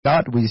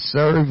God we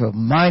serve, a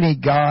mighty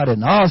God,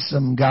 an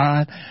awesome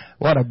God.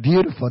 What a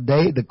beautiful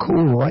day, the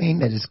cool rain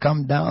that has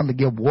come down to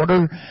give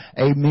water,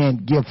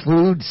 amen, give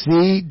food,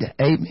 seed,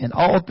 amen,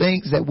 all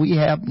things that we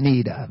have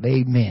need of,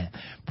 amen.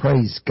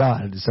 Praise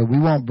God. So we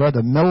want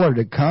Brother Miller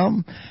to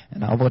come,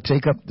 and I will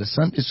take up the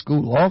Sunday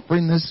school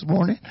offering this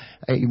morning,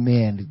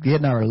 amen,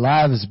 getting our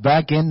lives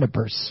back into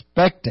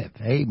perspective,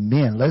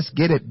 amen. Let's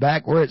get it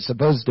back where it's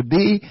supposed to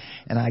be,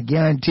 and I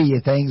guarantee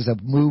you things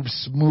have moved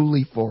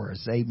smoothly for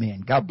us,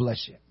 amen. God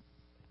bless you.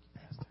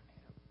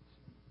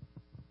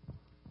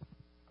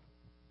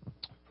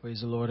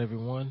 Praise the Lord,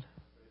 everyone.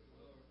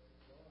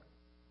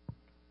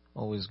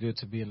 Always good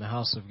to be in the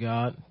house of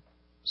God.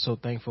 So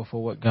thankful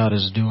for what God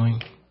is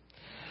doing.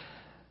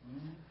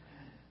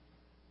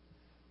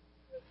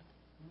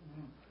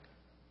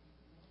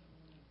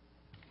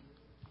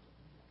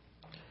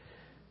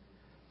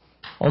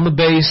 On the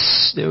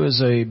base, there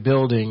was a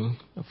building,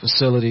 a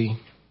facility,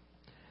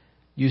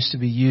 used to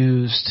be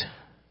used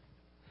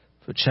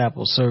for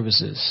chapel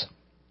services.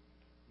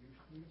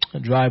 I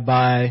drive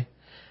by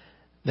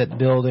that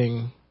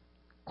building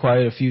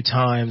quite a few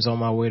times on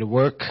my way to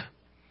work,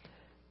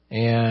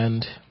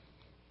 and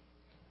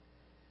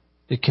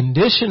the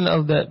condition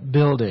of that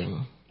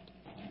building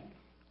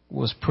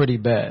was pretty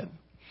bad.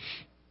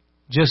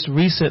 Just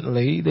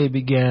recently, they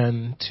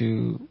began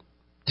to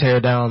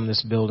tear down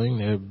this building.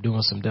 They're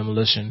doing some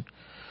demolition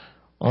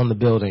on the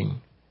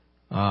building.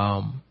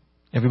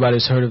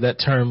 Everybody's heard of that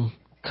term,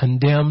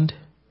 condemned.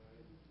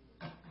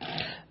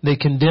 They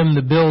condemn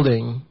the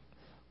building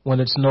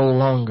when it's no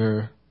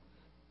longer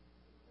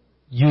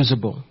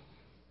usable.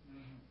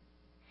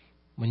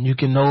 When you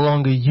can no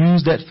longer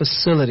use that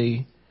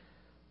facility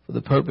for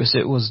the purpose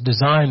it was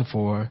designed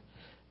for,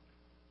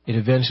 it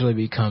eventually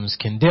becomes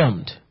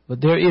condemned. But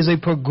there is a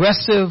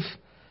progressive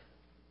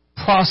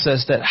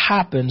process that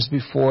happens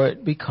before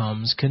it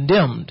becomes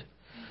condemned.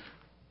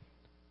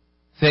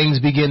 Things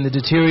begin to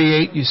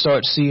deteriorate. You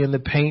start seeing the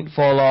paint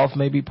fall off.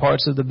 Maybe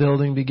parts of the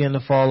building begin to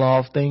fall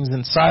off. Things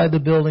inside the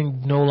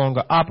building no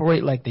longer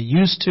operate like they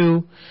used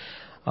to.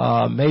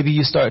 Maybe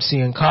you start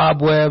seeing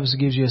cobwebs. It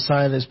gives you a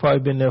sign that it's probably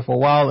been there for a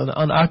while and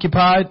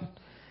unoccupied.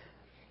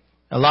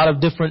 A lot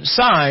of different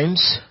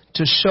signs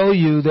to show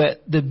you that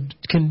the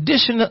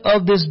condition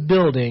of this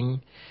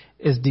building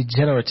is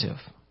degenerative.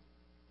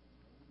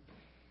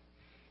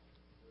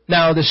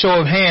 Now, the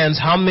show of hands,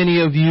 how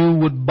many of you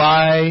would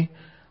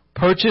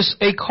purchase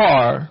a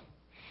car?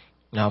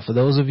 Now, for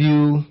those of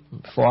you,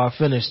 before I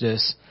finish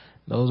this,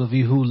 those of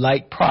you who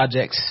like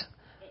projects,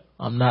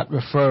 I'm not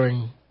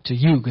referring to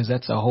you because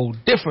that's a whole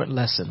different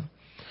lesson.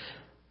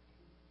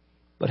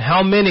 But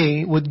how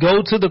many would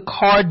go to the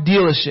car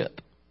dealership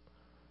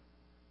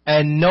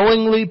and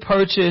knowingly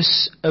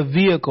purchase a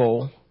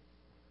vehicle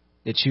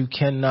that you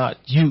cannot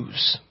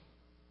use?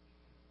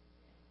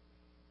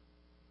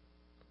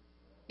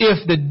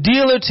 If the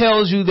dealer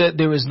tells you that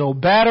there is no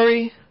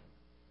battery,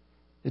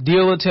 the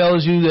dealer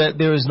tells you that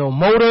there is no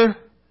motor,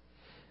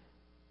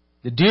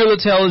 the dealer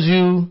tells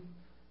you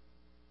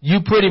you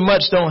pretty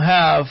much don't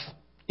have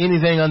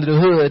anything under the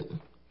hood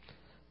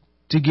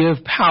to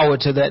give power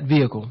to that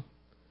vehicle,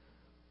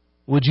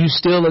 would you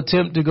still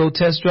attempt to go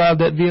test drive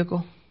that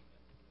vehicle?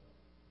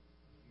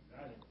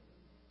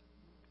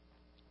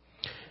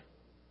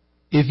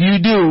 If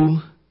you do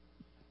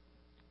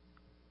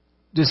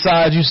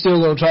decide you're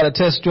still going to try to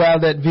test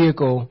drive that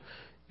vehicle,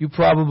 you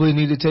probably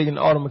need to take an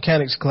auto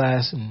mechanics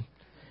class and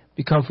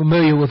become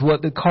familiar with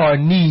what the car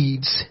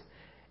needs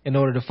in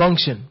order to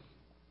function.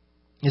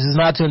 This is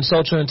not to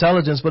insult your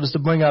intelligence, but it's to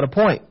bring out a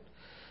point.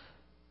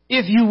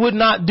 If you would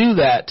not do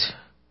that,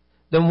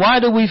 then why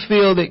do we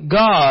feel that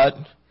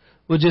God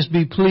would just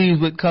be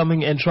pleased with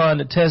coming and trying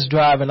to test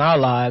drive in our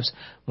lives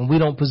when we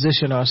don't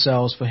position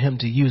ourselves for Him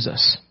to use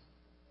us?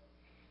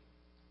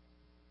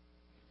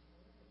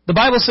 The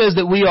Bible says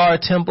that we are a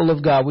temple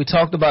of God. We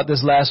talked about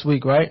this last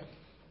week, right?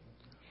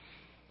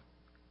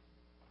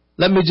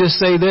 Let me just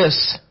say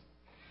this.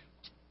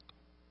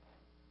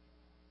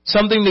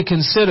 Something to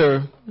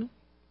consider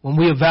when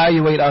we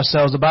evaluate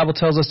ourselves. The Bible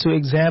tells us to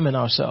examine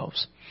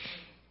ourselves.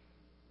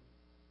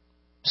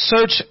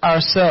 Search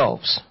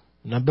ourselves.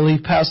 And I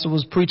believe Pastor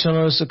was preaching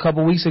on us a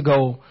couple weeks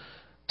ago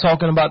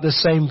talking about the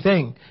same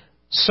thing.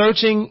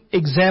 Searching,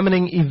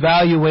 examining,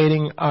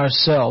 evaluating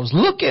ourselves.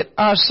 Look at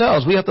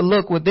ourselves. We have to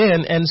look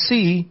within and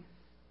see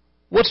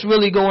what's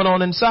really going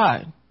on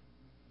inside.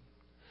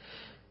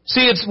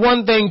 See, it's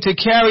one thing to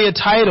carry a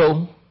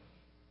title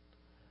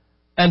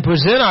and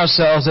present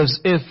ourselves as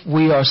if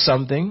we are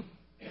something,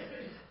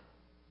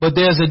 but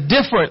there's a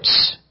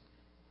difference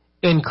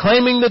in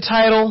claiming the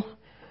title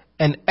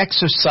and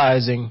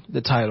exercising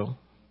the title.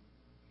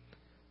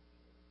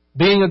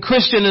 Being a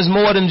Christian is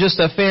more than just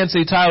a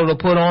fancy title to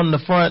put on the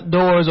front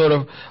doors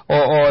or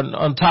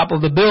on top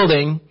of the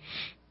building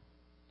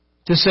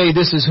to say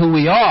this is who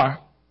we are.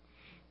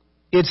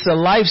 It's a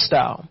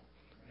lifestyle.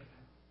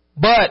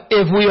 But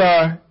if we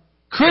are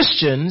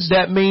Christians,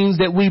 that means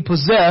that we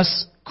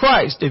possess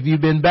Christ. If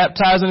you've been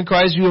baptized in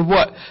Christ, you have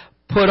what?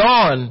 Put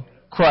on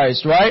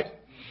Christ, right?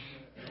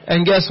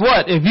 And guess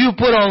what? If you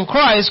put on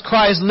Christ,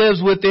 Christ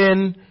lives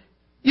within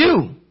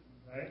you.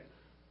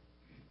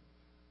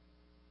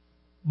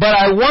 But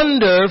I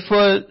wonder,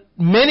 for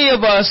many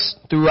of us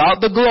throughout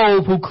the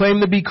globe who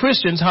claim to be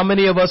Christians, how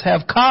many of us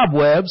have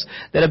cobwebs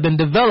that have been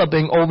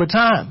developing over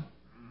time?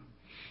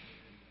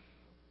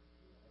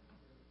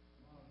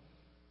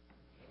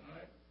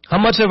 How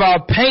much of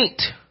our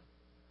paint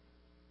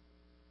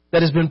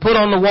that has been put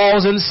on the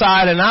walls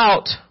inside and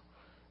out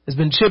has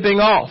been chipping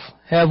off?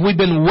 Have we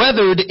been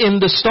weathered in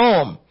the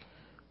storm?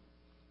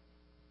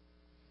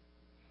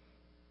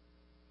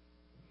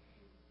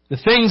 The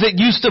things that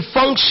used to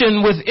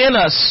function within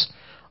us,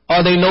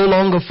 are they no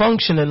longer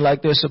functioning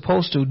like they're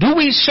supposed to? Do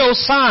we show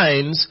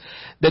signs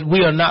that we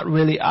are not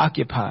really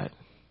occupied?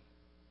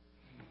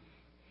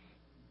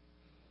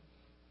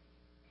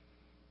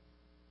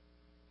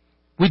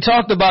 We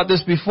talked about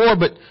this before,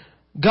 but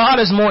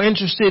God is more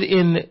interested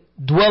in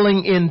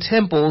dwelling in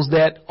temples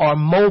that are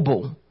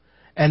mobile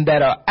and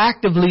that are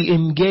actively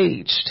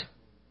engaged.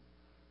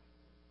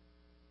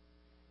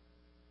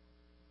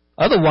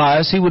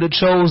 Otherwise, he would have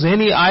chose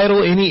any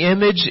idol, any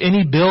image,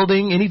 any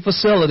building, any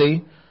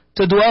facility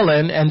to dwell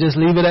in and just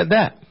leave it at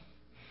that.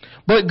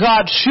 But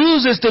God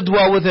chooses to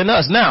dwell within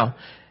us. Now,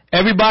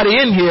 everybody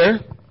in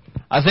here,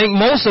 I think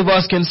most of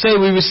us can say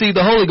we received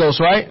the Holy Ghost,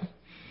 right?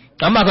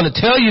 I'm not going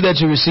to tell you that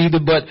you received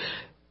it, but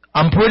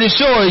I'm pretty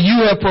sure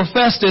you have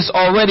professed this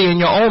already in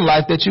your own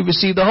life that you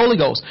received the Holy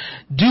Ghost.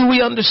 Do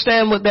we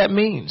understand what that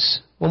means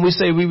when we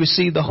say we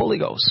received the Holy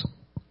Ghost?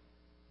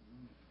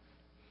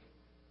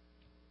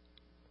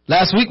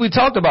 Last week we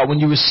talked about when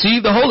you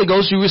receive the Holy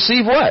Ghost, you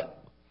receive what?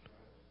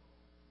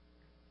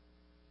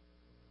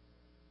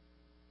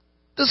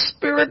 The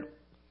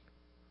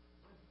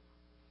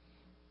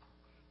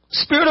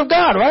Spirit of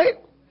God, right?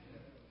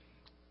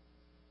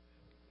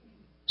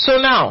 So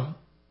now,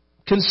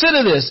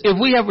 consider this. If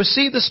we have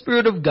received the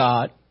Spirit of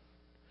God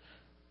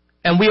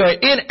and we are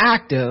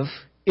inactive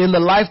in the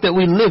life that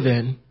we live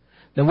in,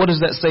 then what does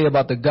that say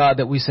about the God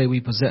that we say we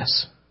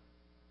possess?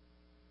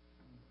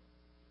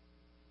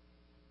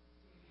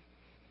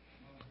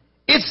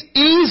 It's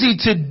easy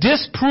to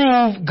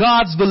disprove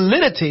God's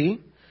validity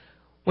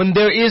when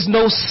there is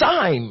no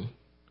sign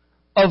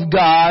of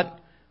God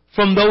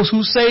from those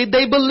who say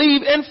they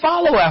believe and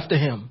follow after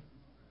Him.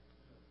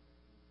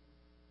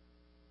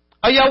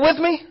 Are y'all with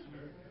me?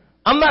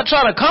 I'm not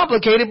trying to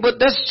complicate it, but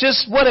that's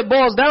just what it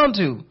boils down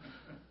to.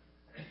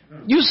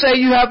 You say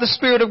you have the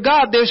Spirit of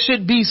God, there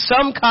should be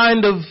some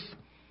kind of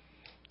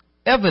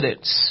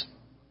evidence.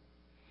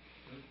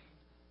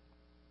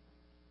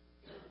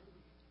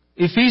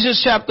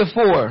 Ephesians chapter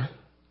 4.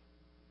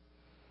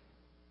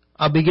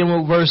 I'll begin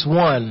with verse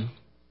 1.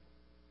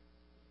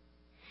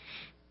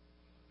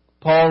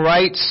 Paul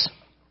writes,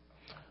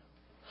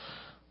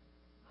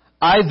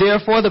 I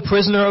therefore, the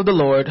prisoner of the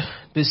Lord,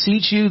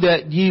 beseech you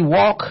that ye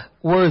walk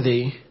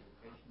worthy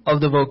of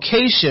the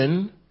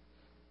vocation.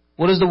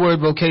 What does the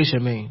word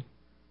vocation mean?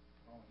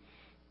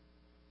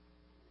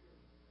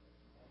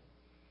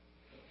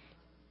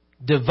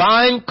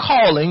 Divine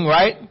calling,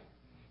 right?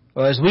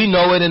 Or as we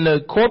know it in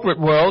the corporate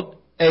world,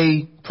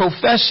 a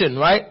profession,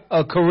 right?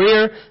 A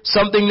career,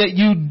 something that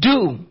you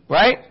do,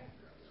 right?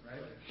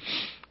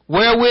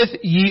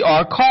 Wherewith ye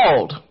are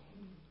called,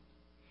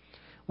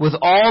 with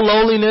all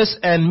lowliness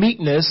and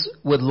meekness,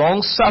 with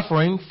long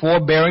suffering,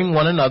 forbearing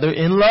one another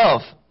in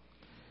love.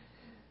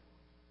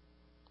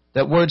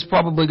 That word's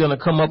probably going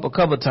to come up a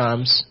couple of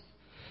times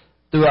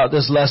throughout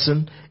this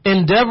lesson.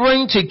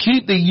 Endeavoring to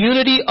keep the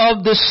unity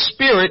of the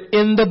Spirit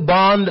in the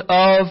bond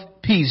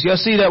of peace. Y'all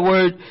see that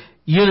word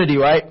unity,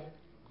 right?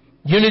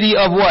 Unity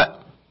of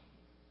what?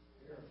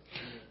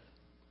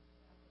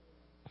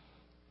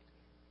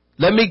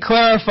 Let me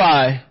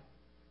clarify.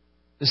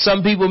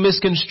 Some people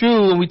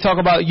misconstrue when we talk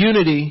about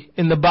unity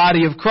in the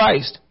body of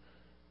Christ.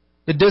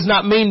 It does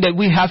not mean that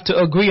we have to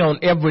agree on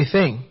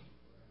everything.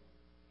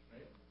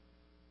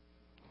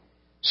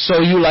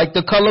 So you like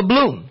the color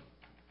blue.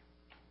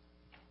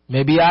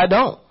 Maybe I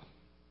don't.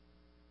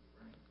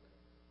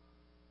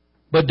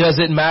 But does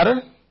it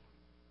matter?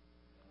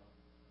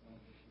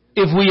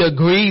 If we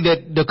agree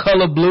that the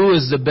color blue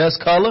is the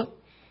best color?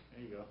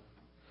 There you go.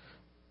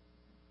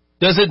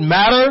 Does it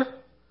matter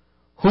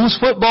whose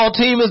football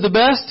team is the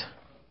best?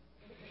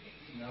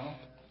 No.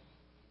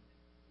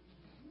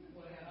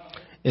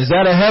 Is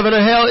that a heaven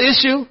or hell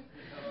issue?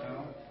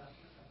 No.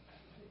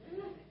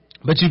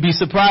 But you'd be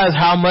surprised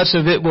how much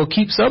of it will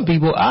keep some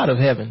people out of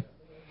heaven.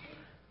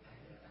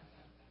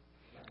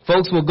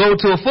 Folks will go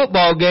to a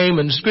football game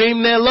and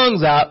scream their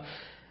lungs out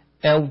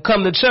and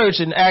come to church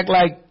and act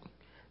like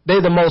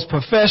they're the most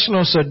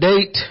professional,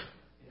 sedate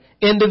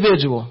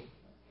individual.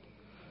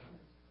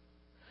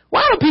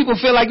 Why do people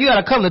feel like you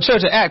got to come to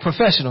church and act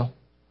professional?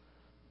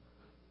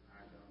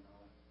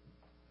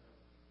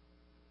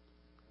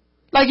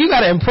 Like you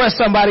got to impress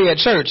somebody at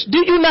church. Do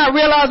you not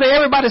realize that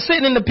everybody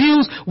sitting in the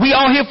pews, we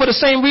all here for the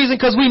same reason,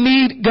 because we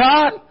need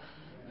God?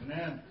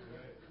 Amen.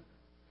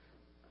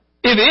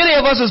 If any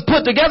of us is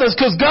put together, it's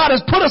because God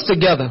has put us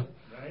together.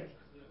 Right.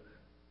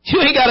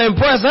 You ain't got to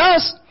impress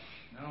us.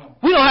 No.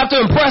 We don't have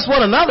to impress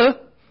one another.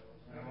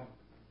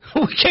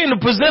 We came to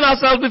present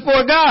ourselves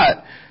before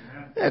God.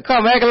 They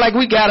come acting like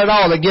we got it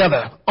all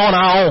together on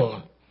our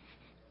own.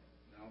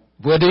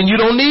 Well, then you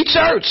don't need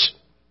church.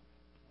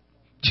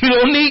 You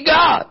don't need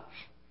God.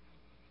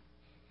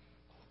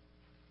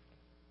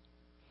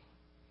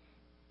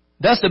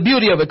 That's the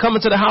beauty of it.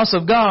 Coming to the house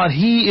of God,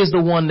 He is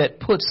the one that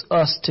puts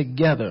us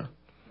together.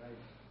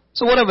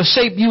 So whatever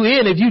shape you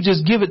in, if you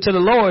just give it to the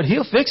Lord,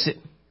 He'll fix it.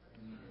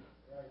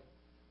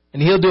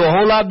 And He'll do a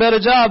whole lot better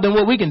job than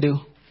what we can do.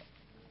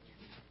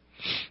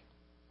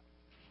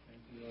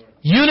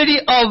 Unity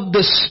of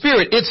the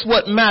Spirit, it's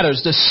what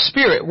matters. The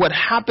Spirit, what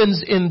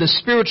happens in the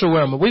spiritual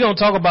realm. We're going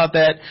to talk about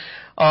that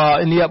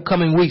in the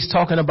upcoming weeks,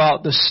 talking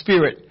about the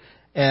Spirit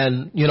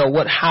and,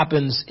 what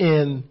happens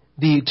in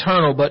the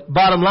eternal. But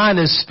bottom line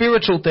is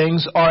spiritual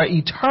things are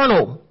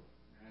eternal,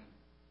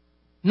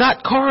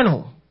 not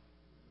carnal.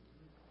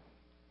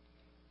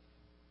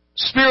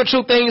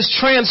 Spiritual things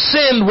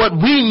transcend what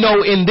we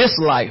know in this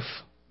life.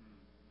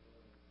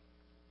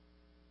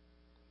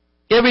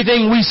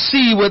 Everything we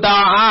see with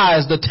our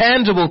eyes, the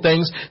tangible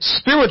things,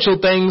 spiritual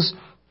things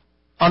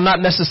are not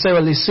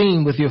necessarily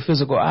seen with your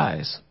physical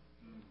eyes.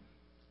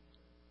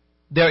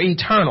 They're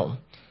eternal.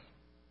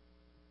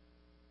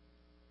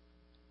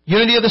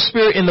 Unity of the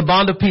Spirit in the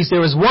bond of peace.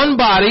 There is one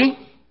body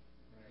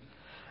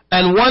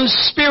and one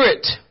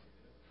Spirit,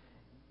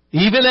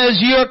 even as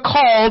ye are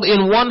called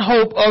in one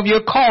hope of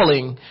your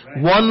calling.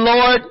 One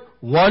Lord,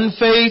 one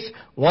faith,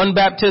 one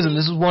baptism.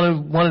 This is one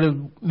of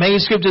the main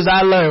scriptures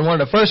I learned. One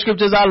of the first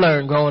scriptures I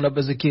learned growing up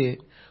as a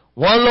kid.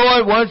 One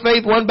Lord, one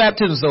faith, one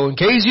baptism. So in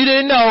case you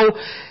didn't know,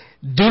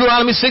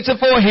 Deuteronomy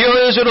 6:4, hear,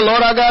 O Israel, the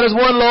Lord our God is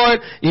one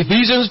Lord.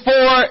 Ephesians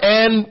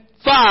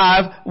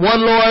 4:5,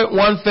 one Lord,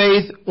 one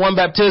faith, one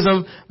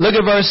baptism. Look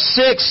at verse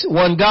 6,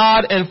 one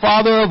God and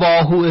Father of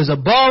all, who is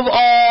above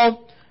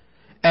all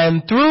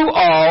and through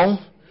all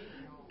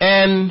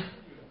and,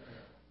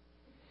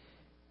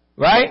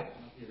 right?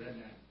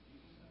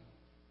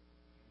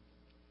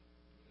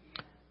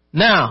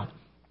 Now,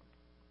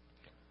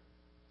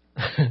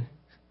 if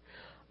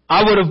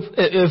I would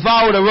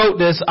have wrote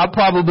this, I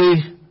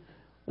probably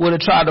would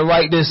have tried to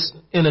write this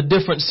in a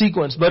different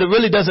sequence, but it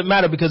really doesn't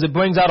matter because it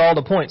brings out all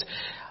the points.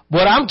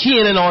 What I'm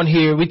keying in on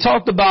here, we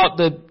talked about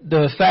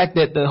the fact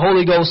that the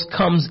Holy Ghost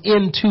comes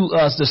into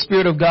us, the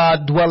Spirit of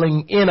God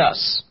dwelling in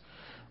us,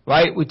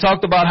 right? We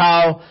talked about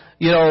how,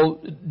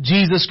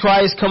 Jesus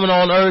Christ coming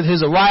on earth,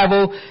 His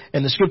arrival,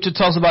 and the scripture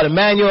talks about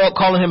Emmanuel,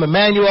 calling Him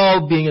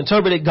Emmanuel, being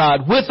interpreted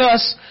God with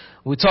us.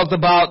 We talked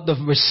about the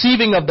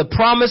receiving of the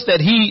promise that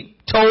He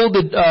told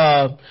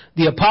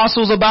the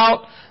apostles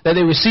about, that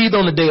they received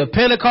on the day of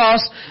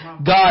Pentecost.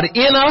 God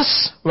in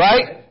us,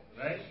 right?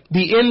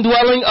 The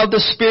indwelling of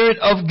the Spirit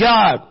of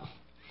God.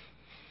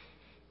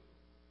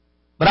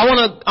 But I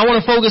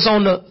want to focus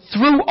on the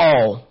through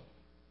all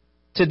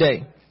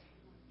today.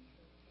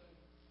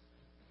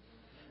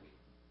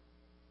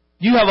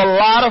 You have a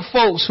lot of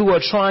folks who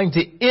are trying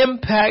to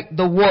impact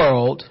the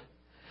world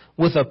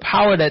with a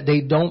power that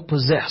they don't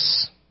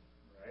possess.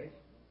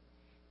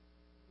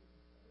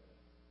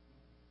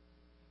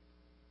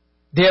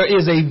 There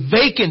is a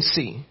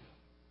vacancy.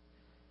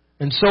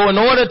 And so in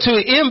order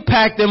to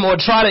impact them or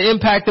try to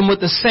impact them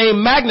with the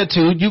same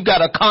magnitude, you've got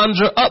to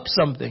conjure up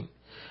something.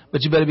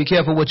 But you better be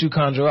careful what you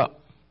conjure up.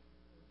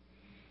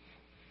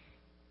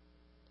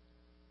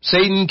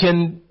 Satan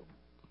can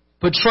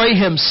portray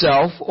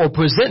himself or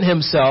present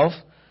himself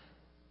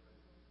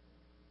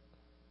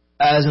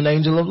as an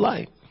angel of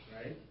light.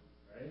 Right.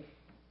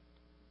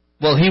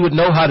 Well, he would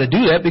know how to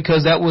do that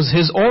because that was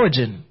his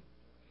origin.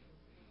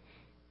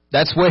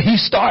 That's where he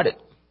started.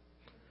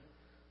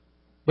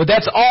 But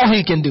that's all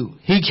he can do.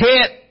 He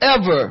can't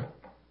ever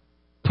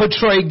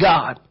portray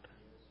God.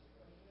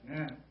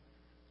 Yeah.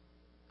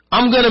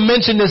 I'm going to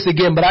mention this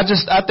again, but I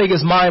think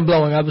it's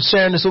mind-blowing. I was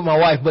sharing this with my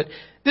wife, but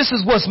this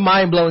is what's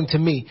mind-blowing to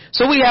me.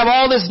 So we have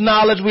all this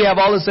knowledge, we have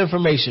all this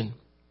information.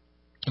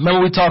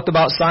 Remember we talked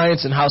about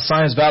science and how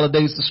science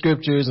validates the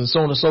scriptures and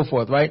so on and so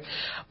forth, right?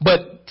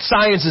 But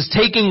science is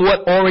taking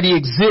what already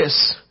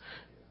exists.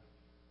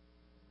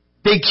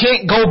 They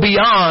can't go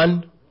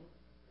beyond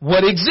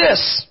what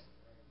exists.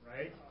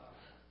 Right.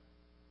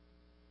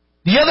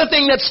 The other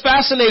thing that's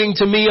fascinating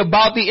to me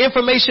about the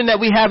information that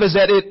we have is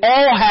that it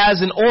all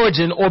has an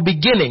origin or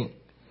beginning.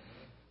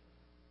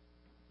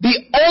 The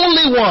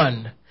only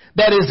one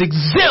that is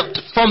exempt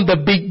from the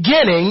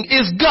beginning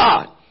is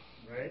God.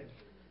 Right.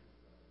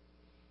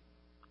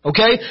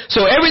 Okay?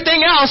 So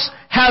everything else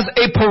has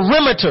a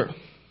perimeter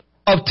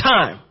of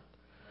time,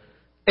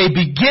 a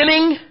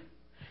beginning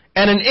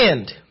and an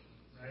end.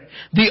 Right.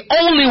 The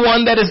only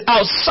one that is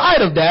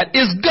outside of that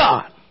is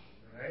God.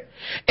 Right.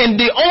 And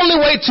the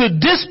only way to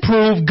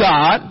disprove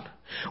God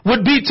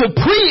would be to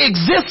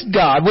pre-exist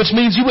God, which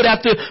means you would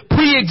have to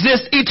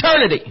pre-exist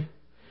eternity,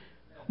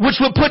 which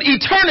would put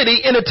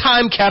eternity in a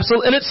time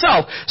capsule in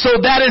itself.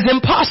 So that is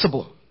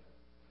impossible.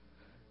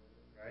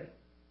 Right.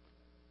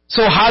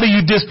 So how do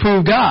you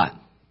disprove God?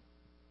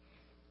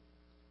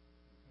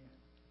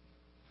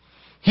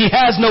 He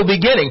has no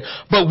beginning.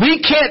 But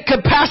we can't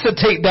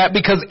capacitate that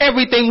because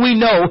everything we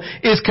know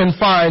is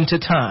confined to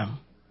time.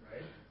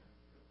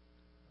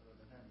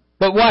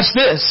 But watch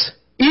this.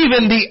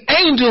 Even the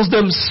angels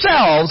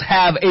themselves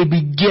have a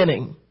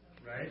beginning.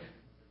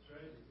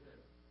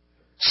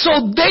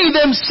 So they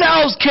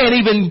themselves can't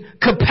even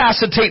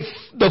capacitate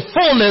the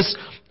fullness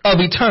of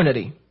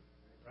eternity.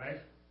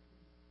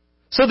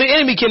 So the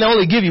enemy can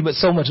only give you but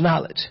so much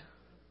knowledge.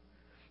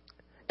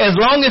 As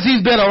long as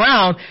he's been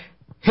around,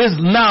 his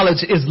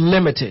knowledge is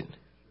limited.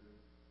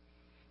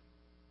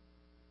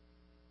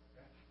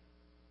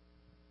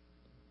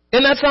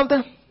 Isn't that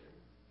something?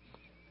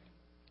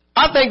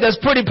 I think that's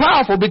pretty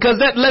powerful because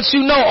that lets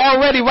you know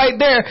already right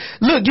there,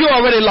 look, you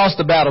already lost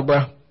the battle,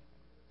 bro.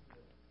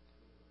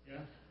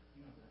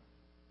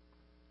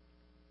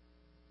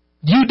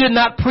 You did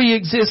not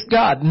pre-exist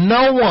God.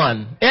 No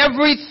one.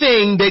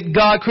 Everything that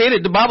God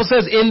created, the Bible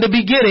says in the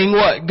beginning,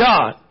 what?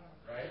 God.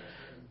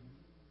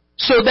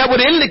 So that would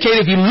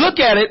indicate, if you look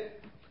at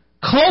it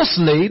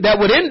closely, that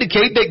would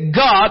indicate that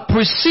God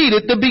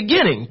preceded the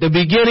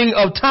beginning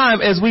of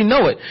time as we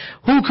know it.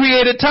 Who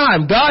created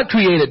time? God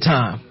created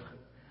time.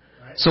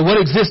 So what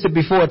existed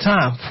before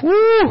time?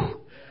 Whew.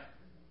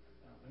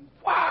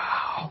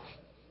 Wow.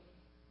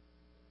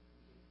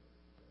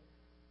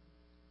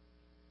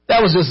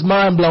 That was just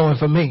mind-blowing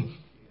for me.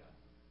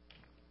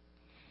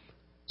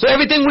 So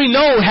everything we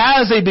know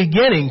has a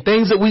beginning.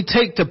 Things that we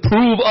take to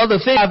prove other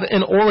things have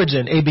an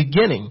origin, a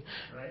beginning.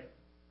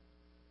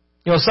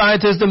 You know,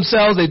 scientists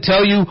themselves, they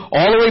tell you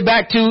all the way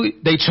back to,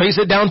 they trace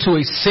it down to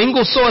a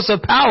single source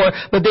of power,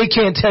 but they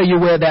can't tell you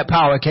where that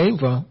power came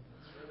from.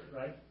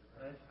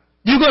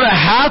 You're going to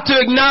have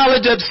to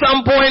acknowledge at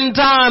some point in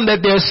time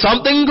that there's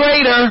something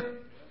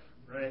greater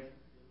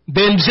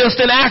than just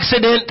an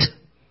accident.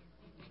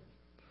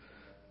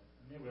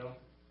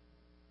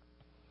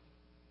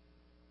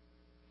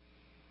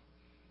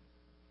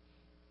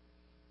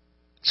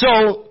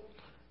 So,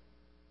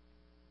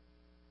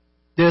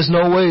 there's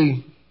no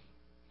way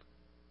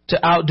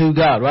to outdo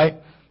God, right?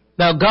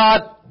 Now,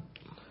 God,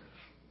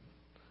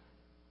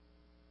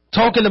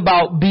 talking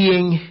about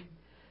being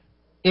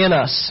in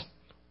us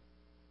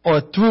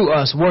or through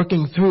us,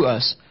 working through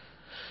us.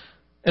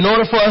 In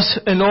order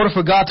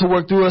for God to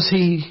work through us,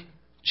 He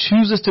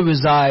chooses to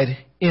reside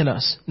in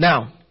us.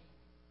 Now,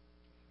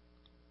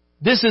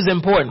 this is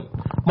important.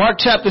 Mark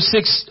chapter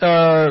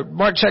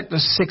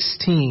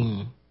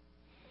 16.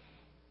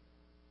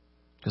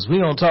 Because we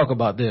don't talk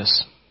about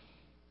this.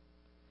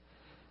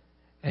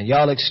 And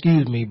y'all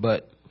excuse me,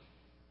 but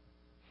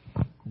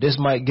this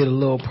might get a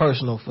little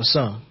personal for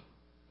some.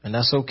 And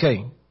that's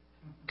okay.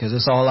 Because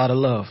it's all out of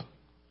love.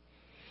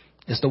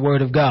 It's the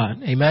Word of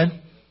God.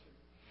 Amen?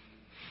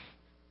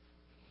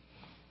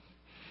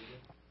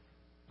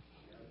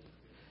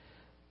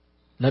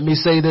 Let me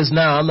say this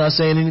now. I'm not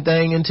saying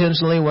anything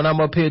intentionally. When I'm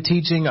up here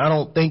teaching, I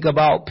don't think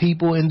about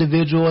people,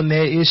 individual, and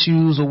their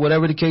issues or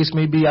whatever the case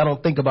may be. I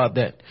don't think about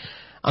that.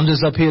 I'm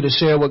just up here to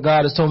share what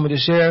God has told me to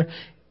share.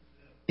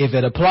 If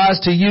it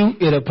applies to you,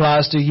 it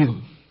applies to you.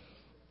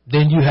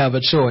 Then you have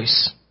a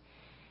choice.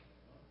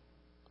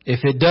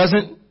 If it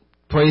doesn't,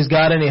 praise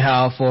God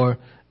anyhow for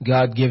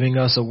God giving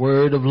us a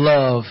word of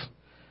love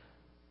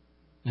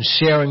and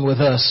sharing with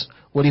us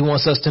what He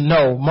wants us to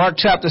know. Mark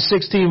chapter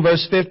 16,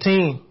 verse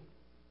 15.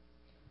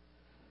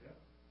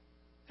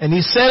 And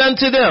He said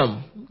unto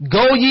them,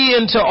 Go ye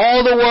into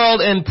all the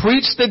world and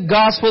preach the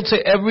gospel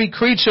to every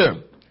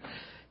creature.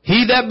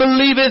 He that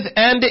believeth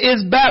and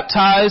is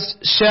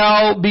baptized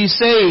shall be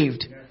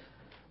saved,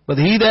 but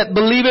he that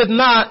believeth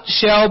not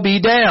shall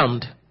be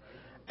damned.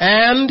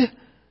 And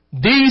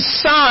these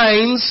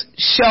signs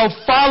shall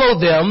follow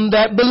them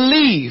that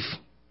believe.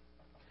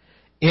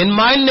 In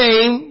my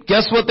name,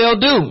 guess what they'll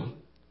do?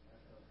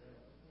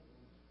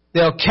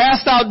 They'll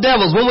cast out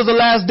devils. When was the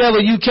last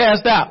devil you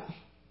cast out?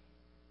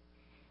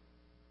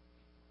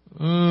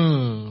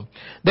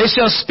 They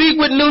shall speak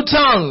with new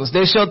tongues.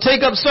 They shall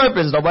take up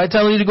serpents. Nobody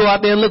telling you to go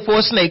out there and look for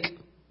a snake.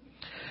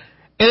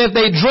 And if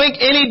they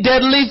drink any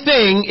deadly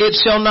thing, it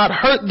shall not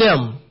hurt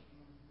them.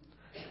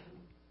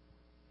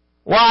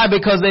 Why?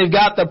 Because they've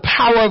got the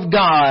power of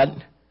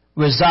God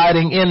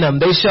residing in them.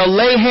 They shall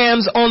lay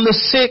hands on the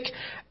sick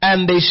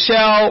and they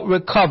shall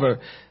recover.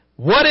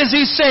 What is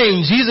He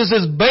saying? Jesus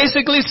is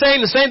basically saying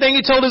the same thing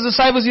He told His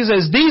disciples. He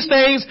says, these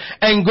things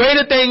and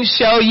greater things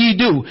shall ye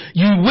do.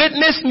 You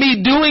witness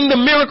me doing the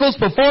miracles,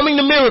 performing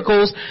the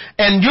miracles,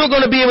 and you're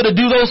going to be able to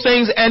do those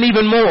things and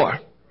even more.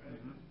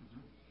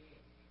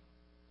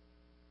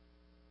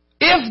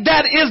 If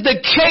that is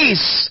the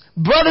case,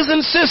 brothers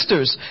and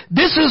sisters,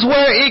 this is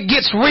where it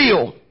gets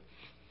real.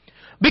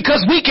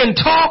 Because we can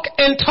talk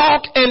and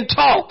talk and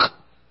talk.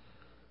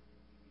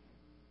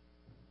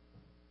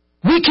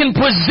 We can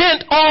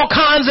present all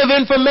kinds of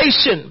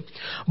information,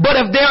 but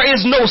if there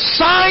is no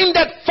sign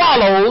that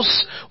follows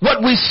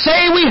what we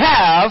say we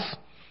have,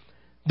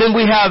 then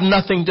we have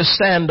nothing to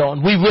stand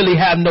on. We really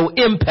have no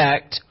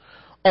impact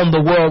on the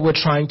world we're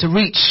trying to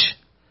reach.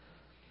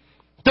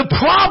 The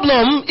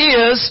problem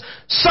is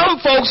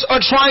some folks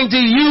are trying to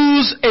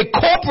use a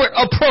corporate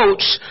approach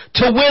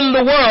to win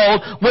the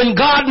world when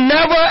God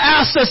never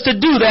asked us to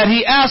do that.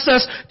 He asked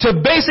us to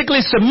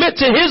basically submit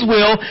to His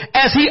will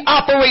as He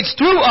operates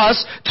through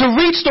us to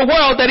reach the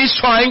world that He's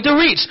trying to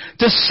reach,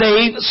 to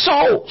save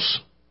souls.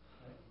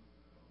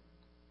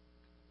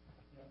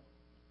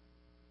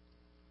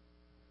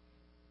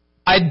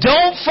 I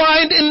don't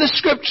find in the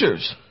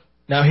scriptures,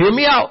 now hear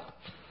me out.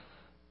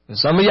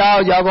 Some of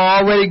y'all gonna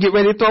already get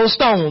ready to throw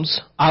stones.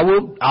 I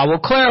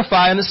will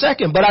clarify in a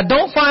second. But I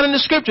don't find in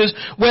the scriptures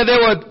where there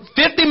were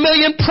 50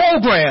 million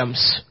programs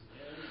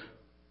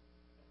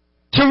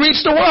to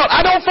reach the world.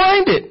 I don't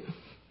find it.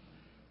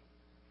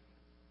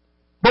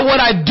 But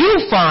what I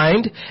do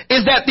find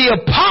is that the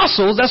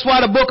apostles, that's why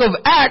the book of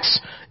Acts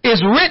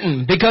is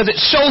written, because it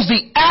shows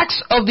the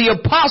acts of the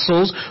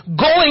apostles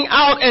going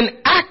out and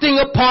acting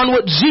upon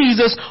what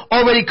Jesus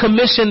already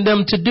commissioned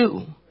them to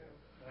do.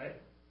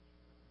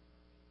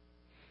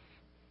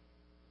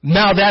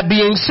 Now, that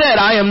being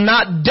said, I am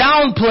not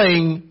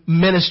downplaying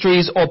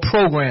ministries or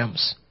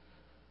programs,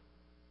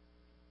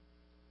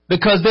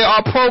 because there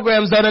are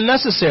programs that are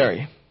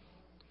necessary.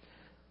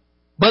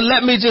 But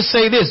let me just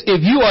say this.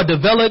 If you are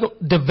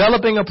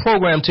developing a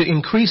program to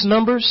increase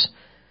numbers,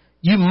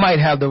 you might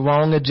have the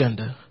wrong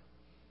agenda.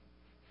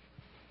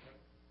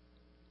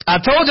 I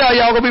told y'all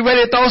gonna be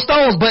ready to throw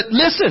stones, but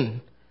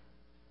listen.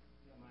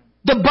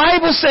 The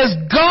Bible says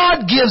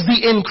God gives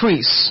the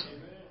increase.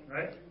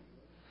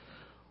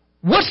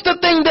 What's the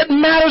thing that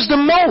matters the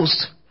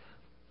most?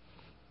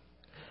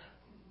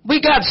 We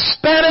got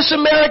Spanish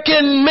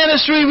American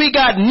ministry, we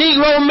got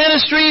Negro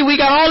ministry, we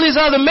got all these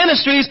other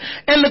ministries,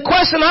 and the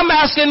question I'm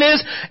asking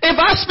is,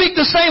 if I speak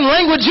the same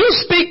language you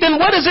speak,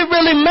 then what does it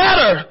really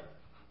matter?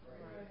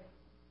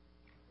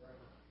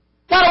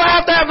 Why do I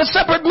have to have a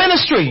separate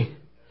ministry?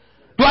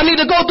 Do I need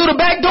to go through the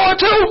back door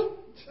too?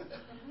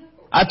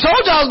 I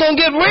told you I was going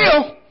to get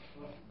real.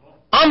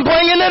 I'm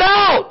bringing it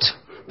out.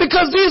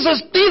 Because these are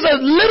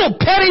little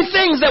petty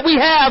things that we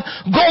have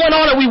going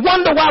on, and we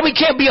wonder why we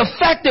can't be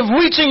effective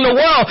reaching the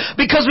world,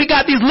 because we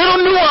got these little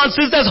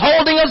nuances that's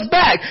holding us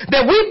back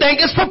that we think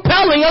is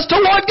propelling us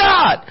toward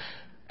God.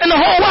 And the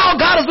whole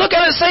world, God is looking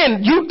at it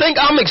saying, you think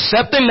I'm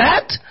accepting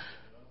that?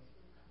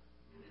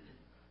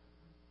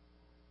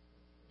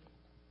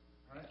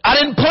 I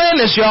didn't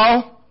plan this,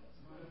 y'all.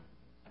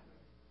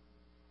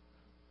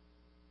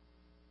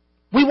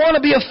 We want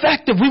to be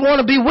effective. We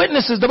want to be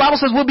witnesses. The Bible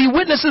says we'll be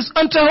witnesses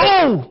unto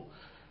who?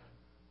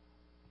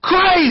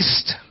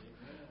 Christ.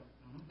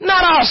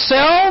 Not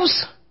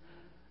ourselves.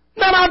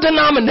 Not our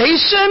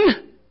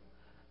denomination.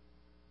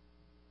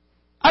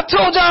 I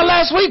told y'all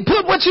last week,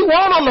 put what you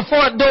want on the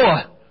front door.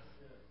 As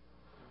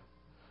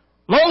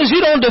long as you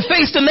don't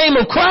deface the name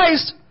of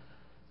Christ.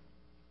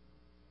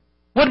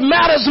 What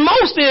matters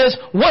most is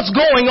what's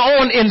going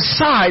on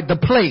inside the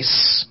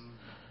place.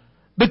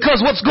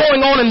 Because what's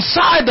going on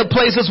inside the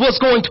place is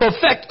what's going to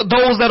affect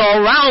those that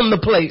are around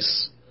the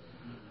place.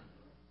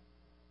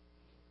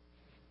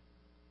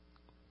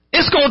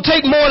 It's going to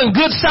take more than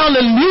good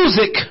sounding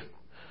music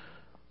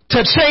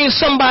to change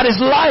somebody's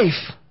life.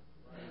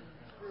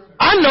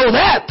 I know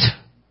that.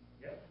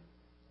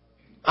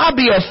 I'd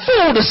be a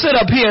fool to sit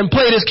up here and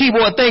play this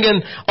keyboard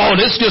thinking, oh,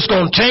 this just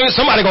going to change.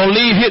 Somebody going to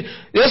leave here.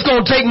 It's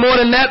going to take more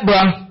than that,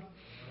 bruh.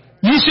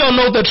 You shall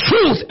know the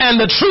truth, and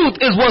the truth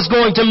is what's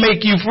going to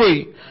make you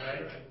free.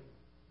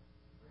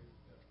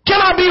 Can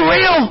I be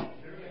real?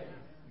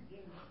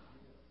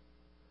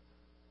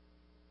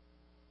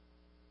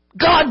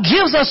 God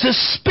gives us His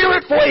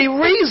Spirit for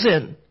a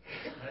reason.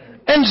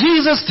 And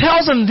Jesus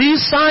tells them,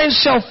 these signs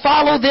shall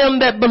follow them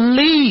that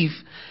believe.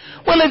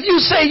 Well, if you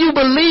say you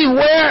believe,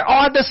 where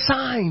are the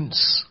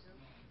signs?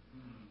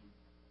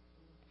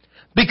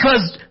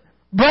 Because,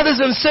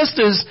 brothers and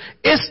sisters,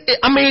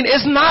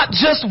 it's not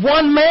just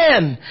one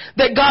man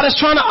that God is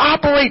trying to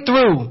operate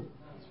through.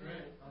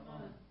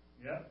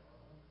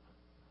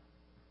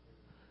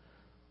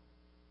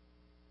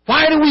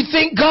 Why do we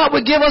think God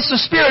would give us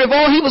the Spirit if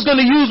all He was going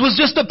to use was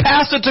just the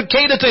pastor to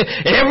cater to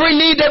every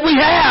need that we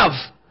have?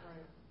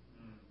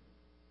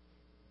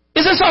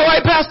 Is this all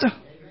right, Pastor?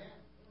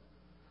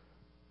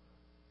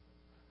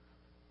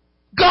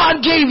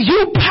 God gave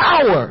you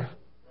power.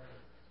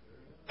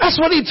 That's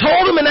what He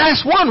told him in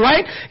Acts 1,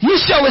 right? You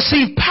shall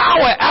receive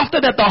power after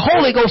that the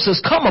Holy Ghost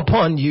has come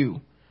upon you.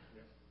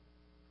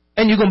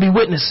 And you're going to be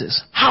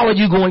witnesses. How are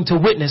you going to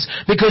witness?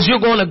 Because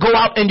you're going to go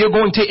out and you're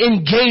going to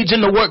engage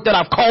in the work that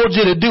I've called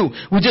you to do.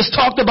 We just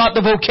talked about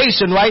the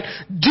vocation, right?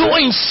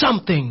 Doing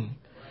something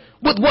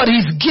with what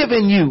He's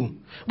given you.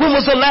 When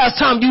was the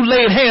last time you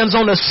laid hands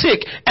on the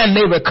sick and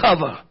they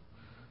recover?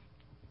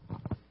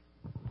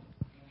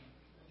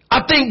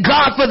 I thank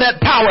God for that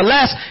power.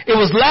 It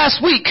was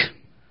last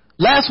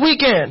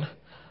weekend,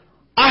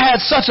 I had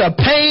such a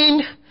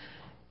pain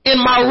in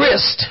my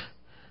wrist.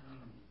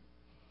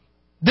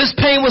 This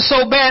pain was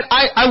so bad,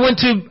 I went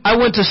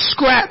to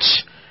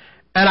scratch,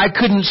 and I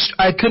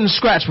couldn't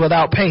scratch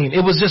without pain.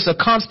 It was just a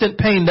constant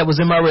pain that was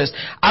in my wrist.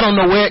 I don't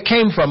know where it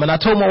came from. And I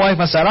told my wife,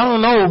 I said, I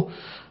don't know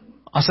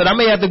I said, I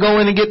may have to go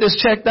in and get this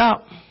checked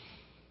out.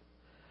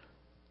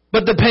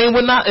 But the pain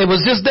would not, it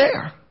was just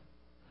there.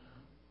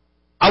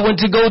 I went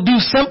to go do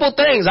simple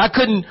things. I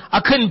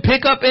couldn't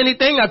pick up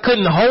anything. I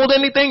couldn't hold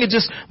anything.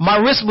 My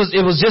wrist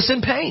was just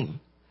in pain.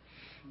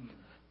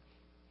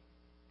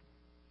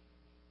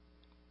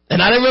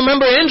 And I didn't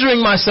remember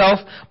injuring myself,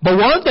 but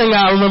one thing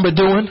I remember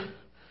doing,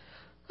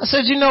 I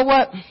said, you know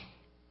what?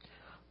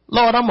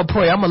 Lord, I'm going to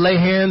pray. I'm going to lay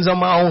hands on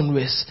my own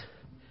wrist.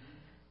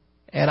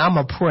 And I'm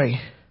going to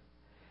pray.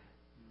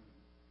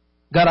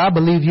 God, I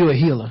believe you're a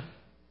healer.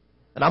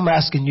 And I'm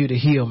asking you to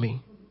heal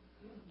me.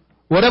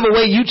 Whatever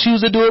way you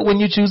choose to do it, when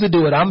you choose to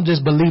do it, I'm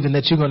just believing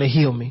that you're going to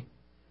heal me.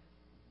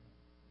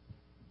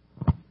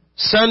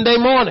 Sunday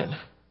morning,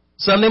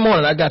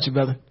 I got you,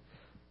 brother.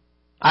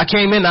 I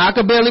came in, I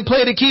could barely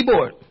play the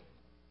keyboard.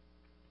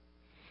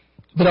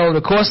 But over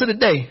the course of the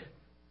day,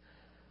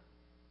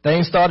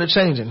 things started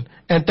changing.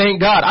 And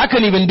thank God, I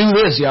couldn't even do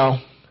this,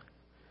 y'all,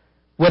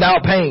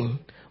 without pain.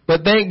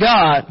 But thank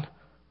God,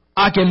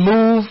 I can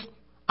move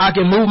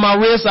my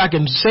wrist, I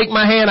can shake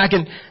my hand, I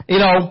can,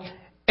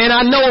 and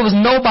I know it was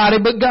nobody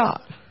but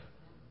God.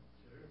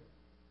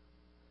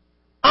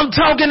 I'm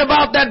talking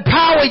about that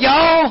power,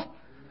 y'all.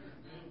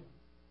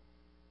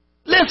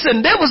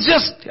 Listen, there was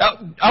just,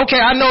 okay,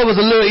 I know it was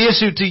a little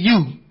issue to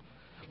you,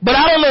 but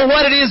I don't know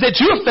what it is that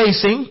you're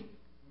facing.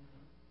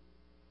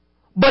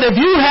 But if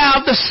you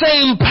have the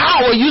same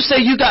power, you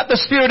say you got the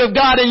Spirit of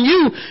God in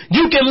you,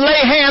 you can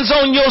lay hands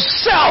on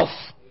yourself.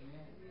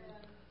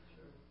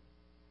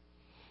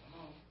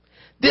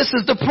 This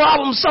is the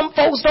problem. Some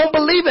folks don't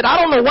believe it.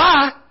 I don't know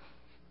why.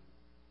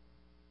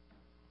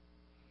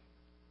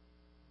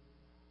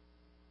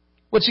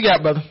 What you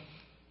got, brother?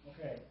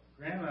 Okay.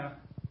 Grandma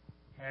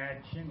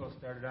had shingles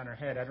started on her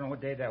head. I don't know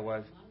what day that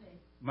was.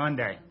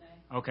 Monday.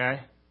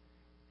 Okay.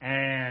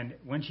 And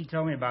when she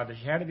told me about this,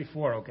 she had it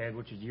before, okay,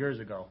 which is years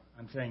ago.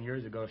 I'm saying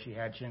years ago she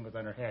had shingles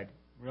on her head.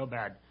 Real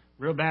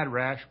bad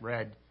rash,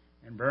 red,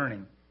 and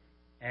burning.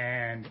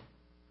 And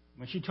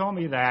when she told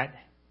me that,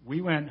 we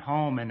went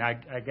home and I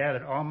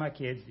gathered all my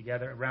kids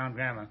together around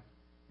Grandma,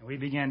 and we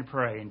began to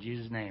pray in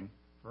Jesus' name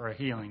for a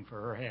healing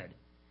for her head.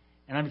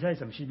 And let me tell you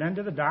something. She's been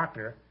to the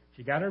doctor.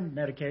 She got her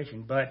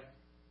medication, but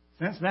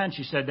since then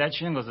she said that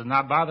shingles has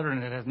not bothered her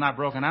and it has not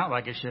broken out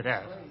like it should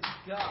have.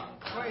 Praise God.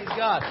 Praise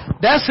God.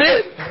 That's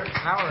it. There's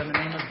power in the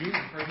name of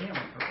Jesus for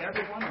healing, for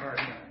every one of our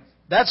healings.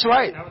 That's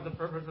right. That was the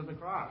purpose of the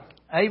cross.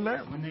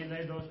 Amen. When they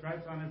laid those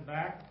stripes on his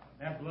back,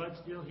 that blood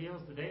still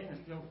heals today and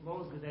it still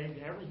flows today to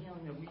every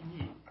healing that we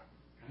need.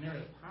 And there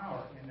is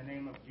power in the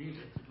name of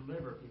Jesus to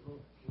deliver people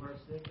who are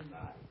sick and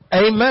dying.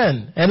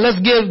 Amen. And let's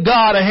give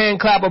God a hand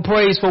clap of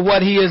praise for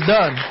what he has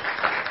done.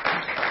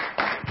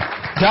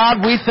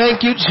 God, we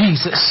thank you,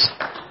 Jesus,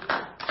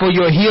 for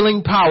your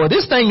healing power.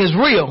 This thing is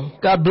real.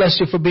 God bless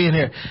you for being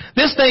here.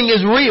 This thing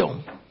is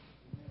real.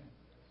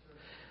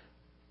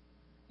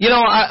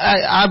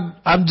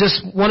 I'm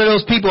just one of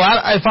those people.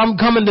 If I'm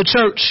coming to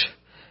church,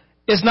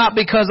 it's not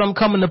because I'm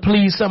coming to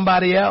please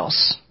somebody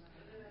else.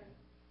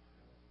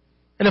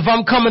 And if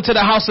I'm coming to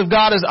the house of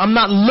God, I'm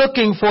not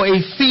looking for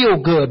a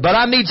feel good, but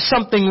I need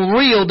something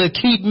real to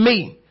keep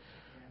me.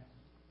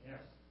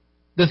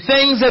 The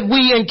things that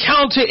we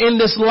encounter in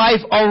this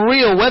life are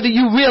real. Whether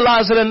you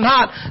realize it or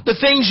not, the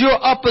things you're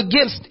up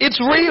against,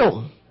 it's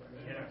real.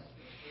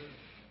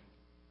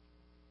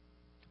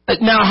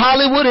 Now,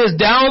 Hollywood has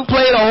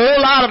downplayed a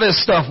whole lot of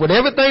this stuff with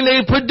everything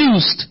they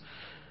produced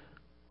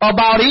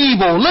about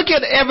evil. Look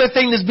at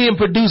everything that's being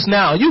produced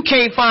now. You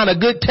can't find a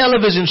good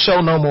television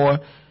show no more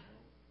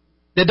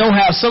that don't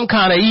have some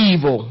kind of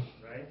evil.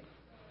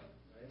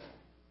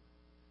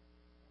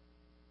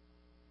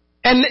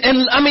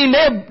 And I mean,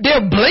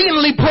 they're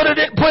blatantly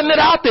putting it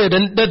out there.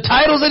 The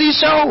titles of these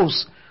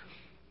shows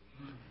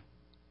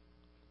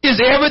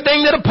is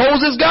everything that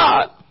opposes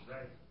God.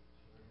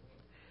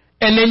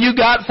 And then you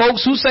got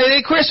folks who say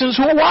they're Christians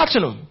who are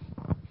watching them.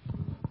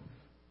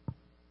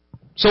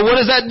 So what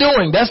is that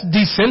doing? That's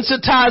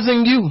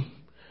desensitizing you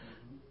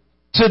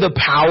to the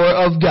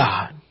power of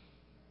God.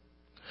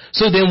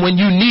 So then when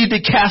you need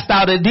to cast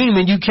out a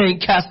demon, you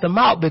can't cast them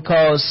out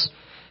because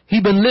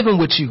he's been living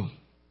with you.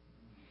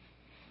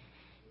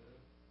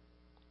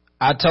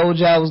 I told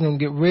you I was going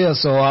to get real,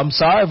 so I'm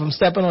sorry if I'm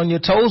stepping on your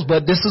toes,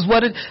 but this is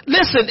what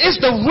listen, it's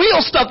the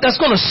real stuff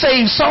that's going to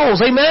save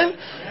souls. Amen?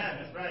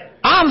 Yeah, that's right.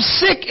 I'm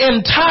sick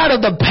and tired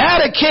of the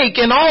pat of cake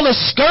and all the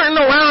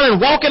skirting around and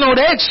walking on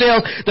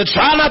eggshells to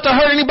try not to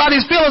hurt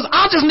anybody's feelings.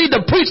 I just need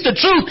to preach the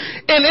truth,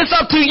 and it's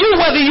up to you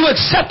whether you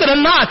accept it or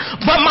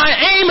not. But my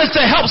aim is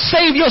to help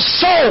save your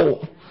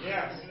soul.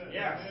 Yes,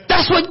 yes.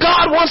 That's what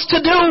God wants to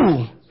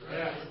do.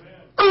 Yes.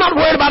 I'm not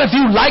worried about if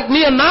you like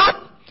me or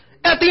not.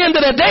 At the end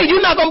of the day, you're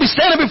not going to be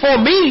standing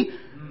before me.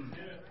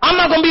 I'm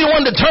not going to be the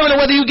one determining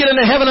whether you get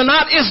into heaven or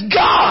not. It's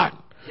God.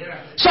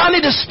 So I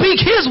need to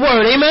speak his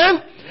word. Amen.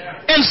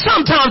 And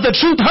sometimes the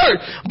truth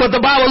hurts, but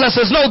the Bible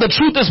lets us know the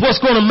truth is what's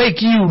going to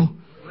make you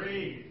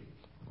free.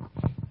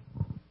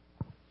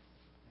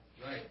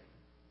 Right.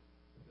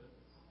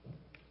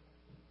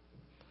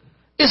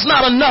 It's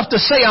not enough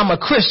to say I'm a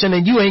Christian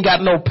and you ain't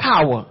got no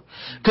power.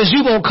 Because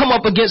you're going to come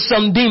up against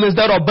some demons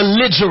that are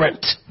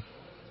belligerent.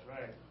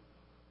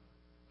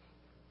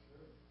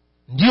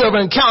 You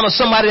ever encounter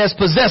somebody that's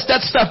possessed?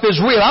 That stuff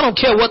is real. I don't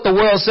care what the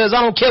world says.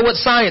 I don't care what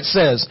science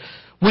says.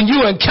 When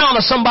you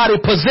encounter somebody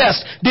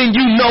possessed, then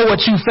you know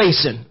what you're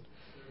facing.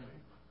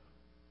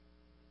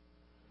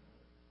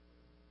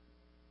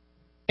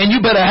 And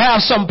you better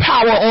have some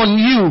power on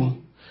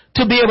you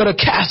to be able to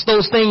cast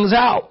those things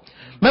out.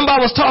 Remember I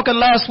was talking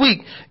last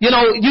week,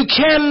 you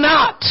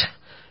cannot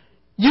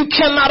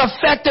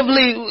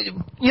effectively,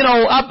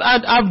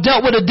 I've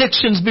dealt with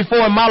addictions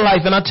before in my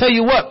life, and I tell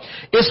you what,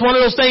 it's one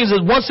of those things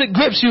that once it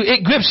grips you,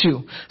 it grips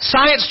you.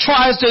 Science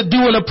tries to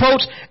do an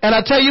approach, and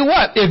I tell you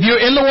what, if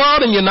you're in the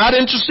world and you're not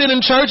interested in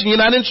church and you're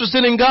not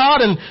interested in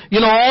God and,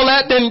 all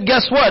that, then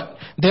guess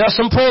what? There are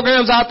some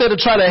programs out there to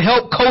try to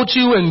help coach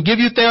you and give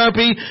you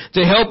therapy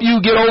to help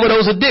you get over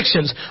those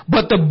addictions.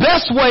 But the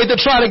best way to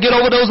try to get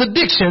over those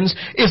addictions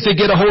is to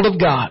get a hold of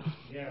God.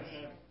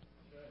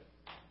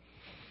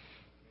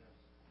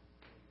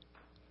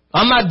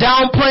 I'm not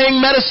downplaying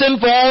medicine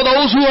for all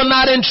those who are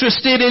not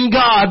interested in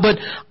God, but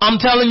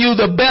I'm telling you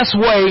the best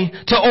way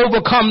to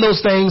overcome those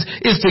things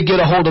is to get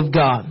a hold of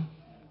God.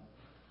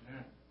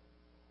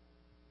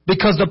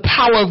 Because the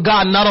power of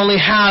God not only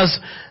has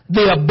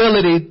the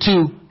ability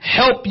to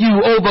help you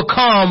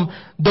overcome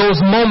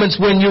those moments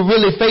when you're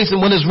really facing,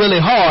 when it's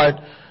really hard,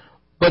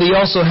 but he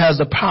also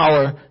has the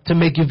power to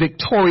make you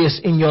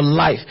victorious in your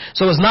life.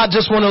 So it's not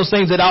just one of those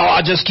things that, I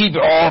just keep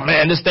it. Oh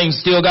man, this thing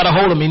still got a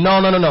hold of me. No.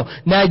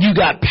 Now you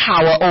got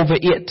power over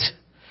it.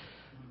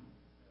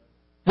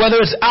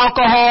 Whether it's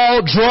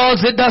alcohol,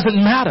 drugs, it doesn't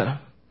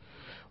matter.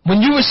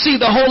 When you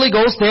receive the Holy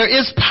Ghost, there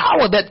is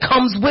power that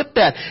comes with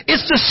that.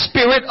 It's the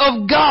Spirit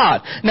of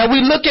God. Now we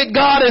look at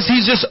God as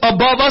he's just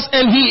above us,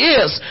 and he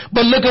is.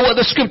 But look at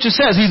what the scripture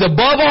says. He's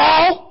above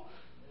all,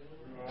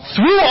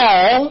 through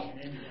all,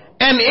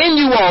 and in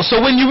you all.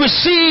 So when you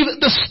receive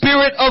the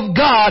Spirit of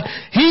God,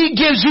 he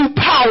gives you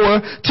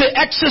power to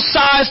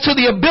exercise to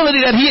the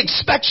ability that he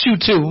expects you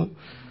to.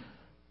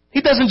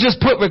 He doesn't just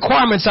put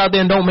requirements out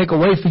there and don't make a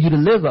way for you to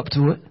live up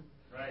to it.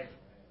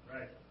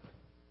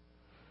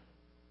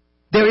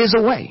 There is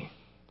a way.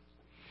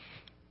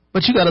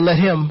 But you got to let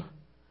him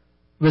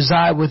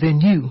reside within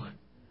you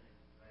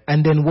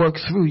and then work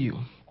through you.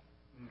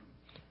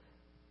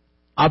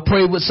 I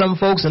prayed with some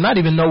folks and not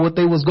even know what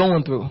they was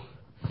going through.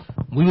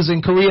 We was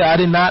in Korea.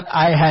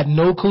 I had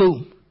no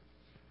clue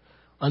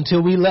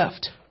until we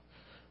left.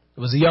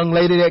 There was a young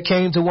lady that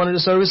came to one of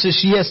the services.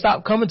 She had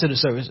stopped coming to the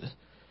services.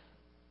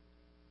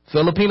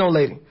 Filipino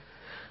lady.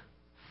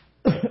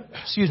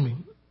 Excuse me.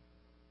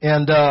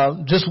 And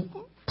just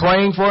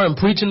praying for her and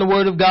preaching the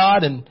word of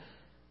God. And,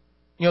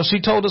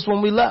 she told us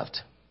when we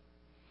left.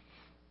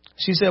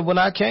 She said, when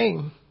I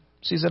came,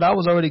 she said, I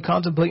was already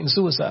contemplating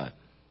suicide.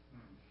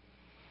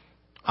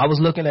 I was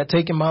looking at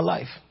taking my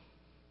life.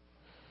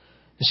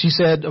 And she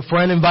said, a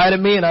friend invited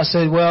me, and I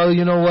said, well,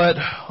 you know what?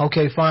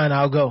 Okay, fine,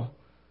 I'll go.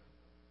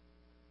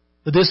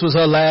 But this was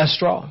her last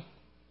straw.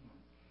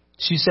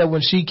 She said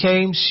when she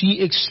came, she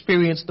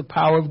experienced the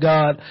power of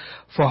God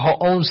for her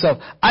own self.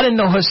 I didn't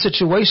know her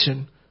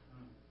situation,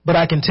 but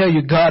I can tell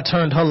you God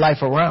turned her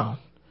life around.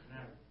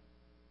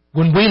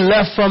 When we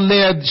left from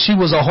there, she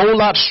was a whole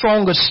lot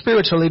stronger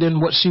spiritually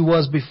than what she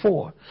was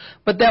before.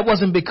 But that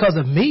wasn't because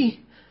of me.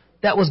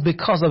 That was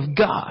because of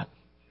God.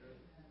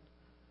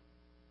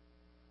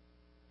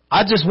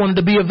 I just wanted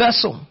to be a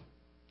vessel.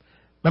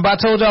 Remember I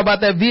told y'all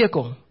about that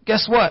vehicle.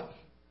 Guess what?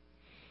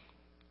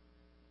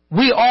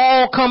 We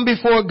all come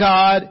before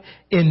God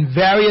in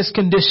various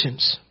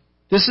conditions.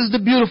 This is the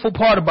beautiful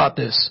part about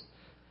this.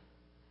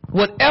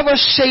 Whatever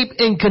shape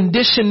and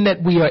condition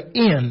that we are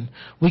in,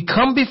 we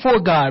come before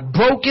God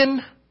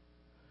broken.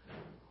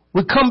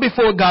 We come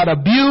before God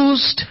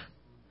abused.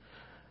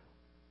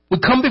 We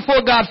come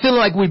before God feeling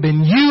like we've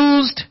been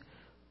used,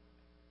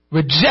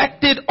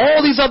 rejected,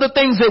 all these other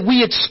things that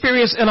we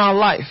experience in our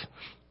life.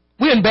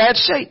 We're in bad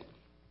shape.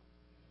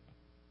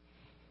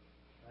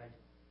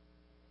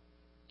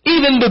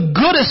 Even the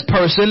goodest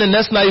person, and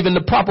that's not even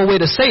the proper way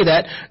to say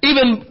that,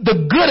 even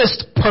the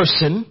goodest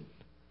person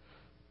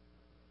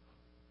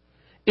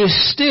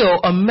is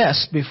still a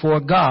mess before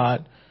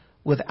God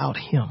without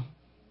him.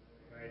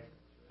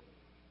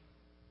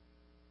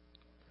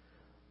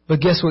 But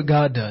guess what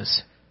God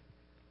does?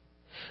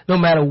 No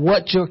matter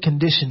what your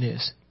condition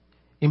is.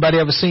 Anybody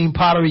ever seen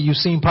pottery? You've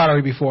seen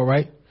pottery before,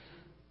 right?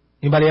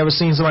 Anybody ever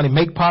seen somebody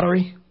make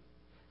pottery?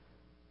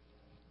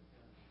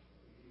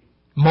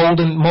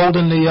 Molding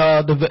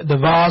the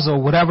vase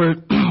or whatever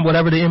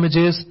the image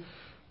is.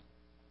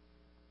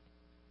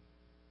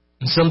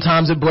 And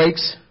sometimes it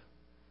breaks.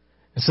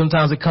 And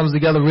sometimes it comes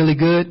together really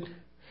good.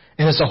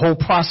 And it's a whole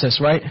process,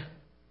 right?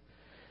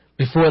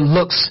 Before it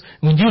looks,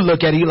 when you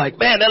look at it, you're like,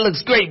 man, that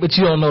looks great, but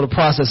you don't know the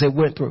process it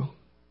went through.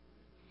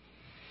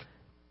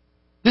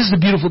 This is the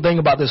beautiful thing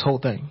about this whole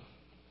thing.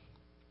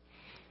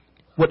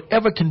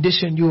 Whatever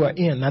condition you are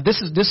in. Now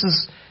this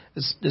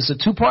is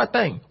a two-part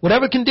thing.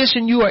 Whatever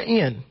condition you are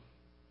in,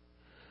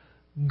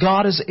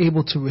 God is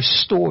able to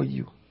restore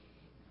you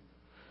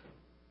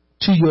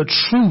to your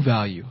true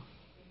value.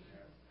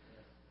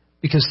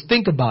 Because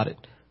think about it.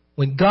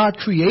 When God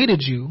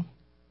created you,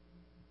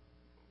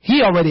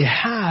 He already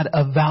had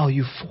a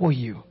value for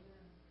you.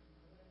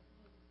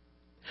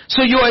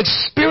 So your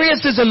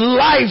experiences in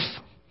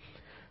life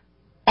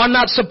are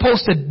not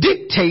supposed to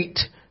dictate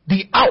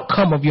the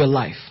outcome of your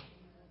life.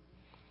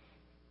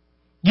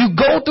 You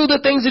go through the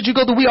things that you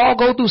go through. We all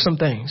go through some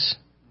things.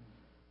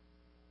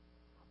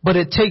 But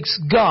it takes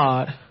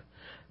God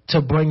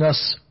to bring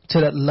us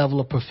to that level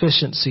of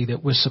proficiency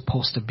that we're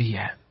supposed to be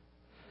at.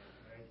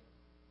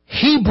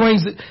 He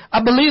brings it.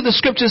 I believe the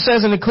scripture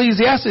says in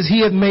Ecclesiastes,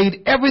 He had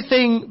made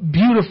everything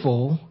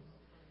beautiful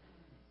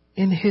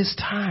in His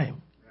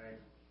time.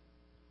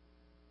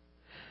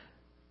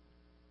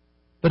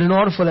 But in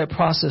order for that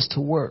process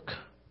to work,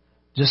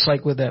 just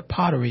like with that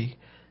pottery,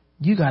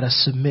 you got to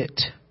submit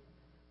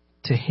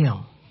to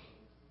Him.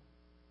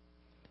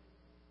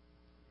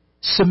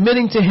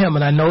 Submitting to Him.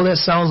 And I know that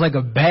sounds like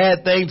a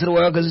bad thing to the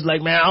world because it's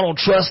like, man, I don't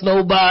trust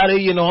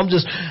nobody.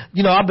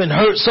 I've been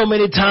hurt so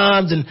many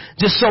times and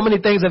just so many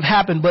things have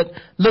happened. But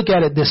look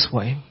at it this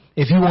way.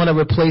 If you want to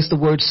replace the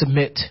word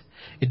submit,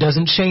 it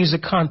doesn't change the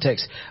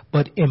context,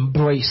 but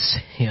embrace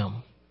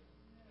Him.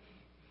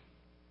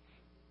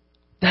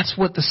 That's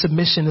what the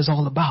submission is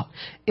all about.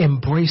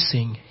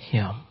 Embracing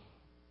Him.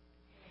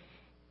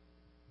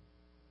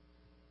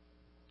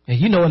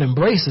 And an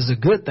embrace is a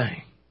good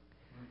thing.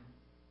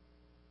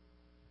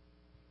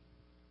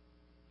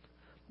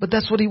 But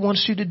that's what He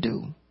wants you to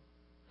do.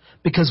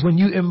 Because when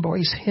you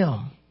embrace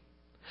Him,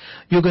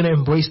 you're going to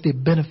embrace the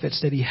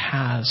benefits that He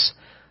has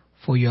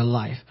for your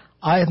life.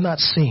 I have not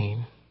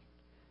seen,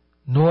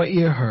 nor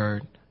ear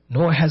heard,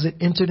 nor has it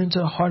entered into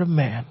the heart of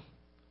man,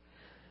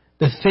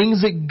 the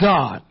things that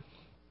God,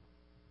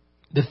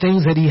 the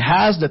things that He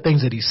has, the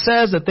things that He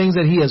says, the things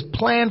that He has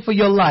planned for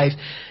your life,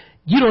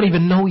 you don't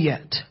even know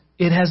yet.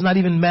 It has not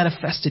even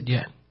manifested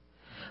yet.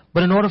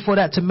 But in order for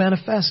that to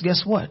manifest,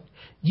 guess what?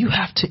 You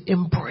have to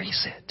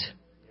embrace it.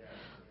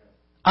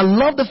 I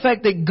love the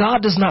fact that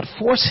God does not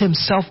force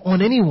Himself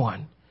on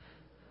anyone.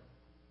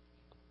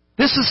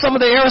 This is some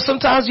of the errors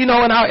sometimes, in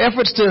our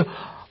efforts to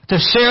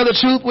share the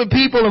truth with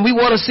people and we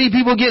want to see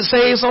people get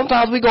saved.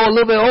 Sometimes we go a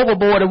little bit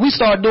overboard and we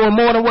start doing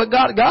more than what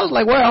God's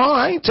like, well,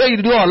 I ain't tell you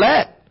to do all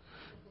that.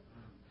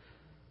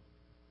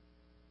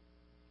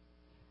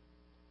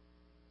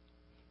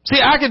 See,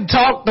 I can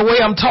talk the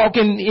way I'm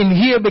talking in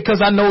here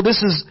because I know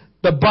this is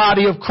the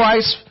body of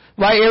Christ,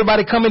 right?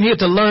 Everybody coming here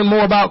to learn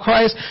more about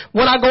Christ.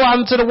 When I go out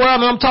into the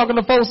world and I'm talking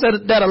to folks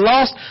that are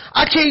lost,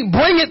 I can't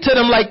bring it to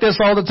them like this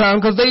all the time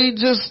because they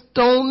just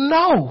don't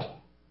know.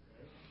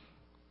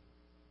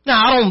 Now,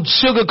 I don't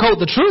sugarcoat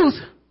the truth,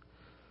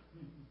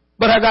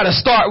 but I got to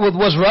start with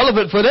what's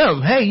relevant for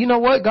them. Hey, you know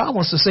what? God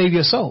wants to save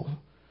your soul.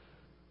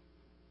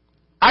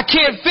 I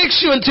can't fix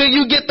you until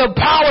you get the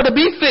power to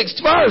be fixed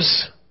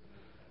first.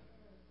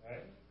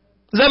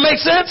 Does that make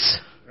sense?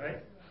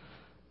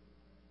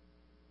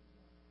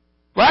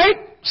 Right?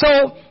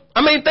 So,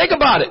 think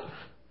about it.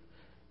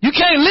 You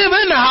can't live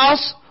in the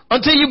house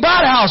until you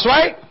buy the house,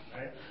 right?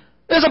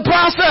 There's a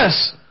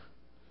process.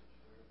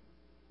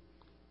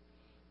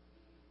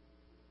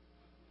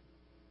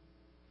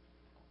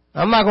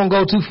 I'm not going to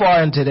go too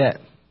far into that.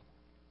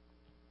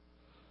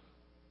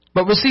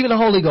 But receiving the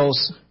Holy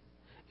Ghost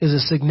is a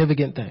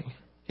significant thing.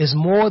 It's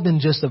more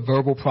than just a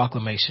verbal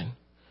proclamation.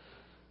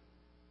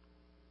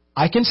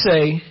 I can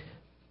say,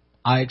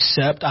 I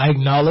accept, I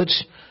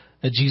acknowledge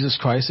that Jesus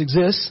Christ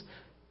exists,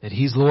 that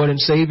He's Lord and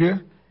Savior,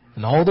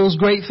 and all those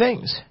great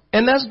things.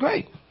 And that's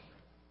great.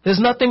 There's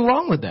nothing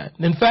wrong with that.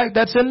 In fact,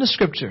 that's in the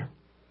scripture.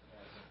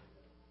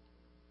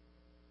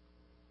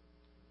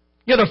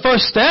 The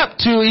first step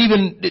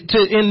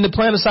in the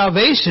plan of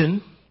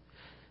salvation,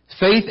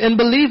 faith and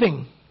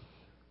believing.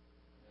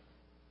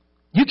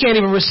 You can't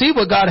even receive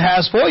what God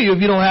has for you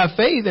if you don't have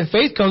faith. And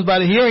faith comes by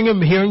the hearing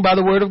and hearing by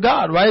the word of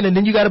God, right? And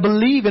then you got to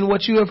believe in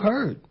what you have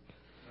heard.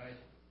 Right.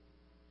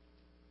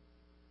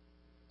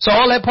 So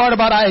all that part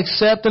about I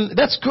accept, and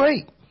that's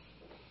great.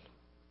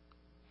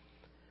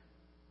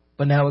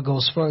 But now it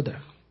goes further.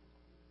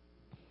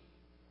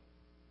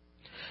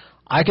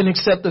 I can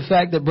accept the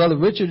fact that Brother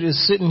Richard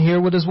is sitting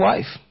here with his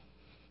wife.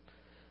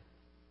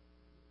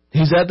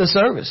 He's at the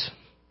service.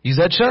 He's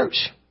at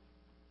church.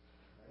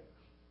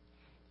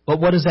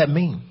 But what does that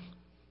mean?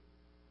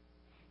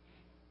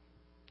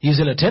 He's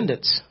in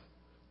attendance.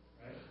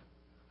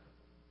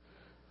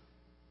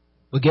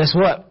 But guess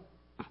what?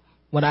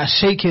 When I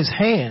shake his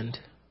hand,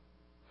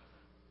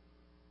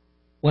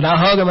 when I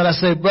hug him and I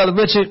say, Brother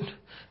Richard,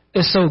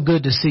 it's so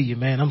good to see you,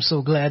 man. I'm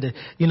so glad that,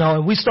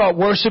 and we start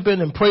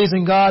worshiping and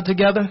praising God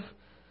together.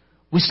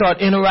 We start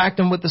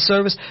interacting with the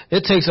service.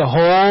 It takes a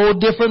whole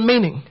different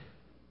meaning.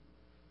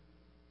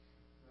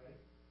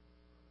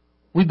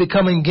 We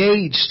become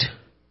engaged.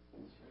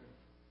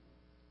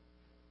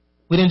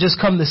 We didn't just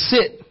come to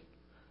sit.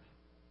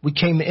 We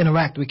came to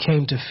interact. We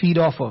came to feed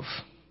off of.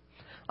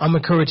 I'm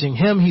encouraging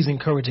him. He's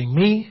encouraging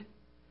me.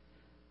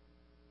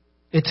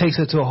 It takes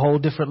it to a whole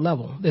different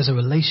level. There's a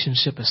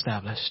relationship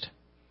established.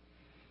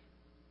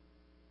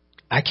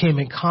 I came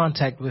in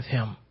contact with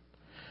him.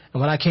 And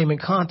when I came in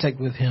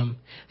contact with him,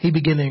 he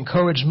began to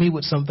encourage me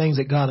with some things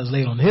that God has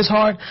laid on his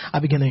heart. I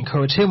began to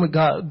encourage him with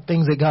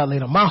things that God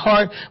laid on my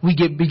heart. We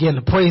begin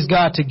to praise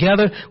God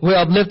together. We're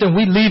uplifting.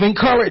 We leave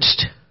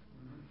encouraged.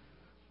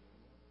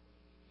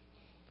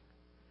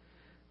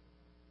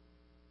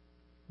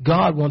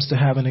 God wants to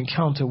have an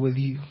encounter with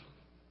you.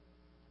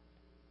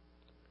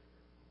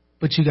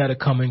 But you got to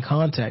come in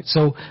contact.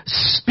 So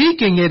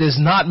speaking it is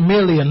not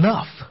merely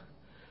enough.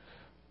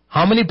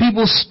 How many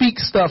people speak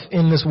stuff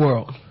in this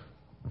world?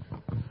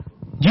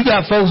 You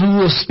got folks who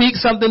will speak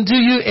something to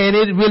you and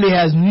it really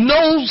has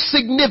no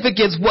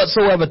significance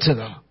whatsoever to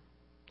them.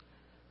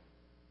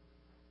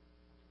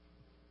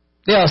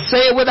 They'll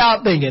say it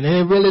without thinking and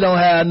it really don't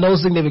have no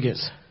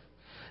significance.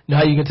 You know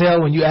how you can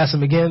tell when you ask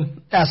them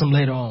again? Ask them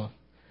later on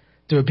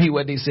to repeat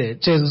what they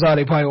said. Chances are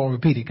they probably won't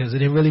repeat it because it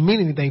didn't really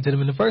mean anything to them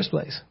in the first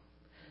place.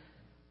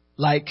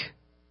 Like,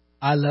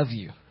 I love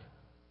you.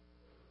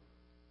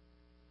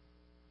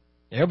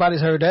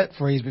 Everybody's heard that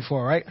phrase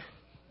before, right?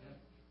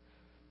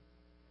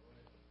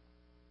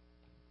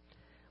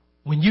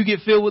 When you get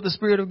filled with the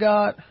Spirit of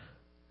God,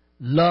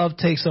 love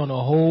takes on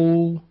a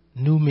whole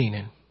new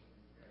meaning.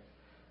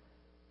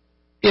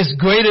 It's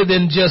greater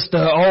than just,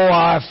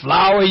 I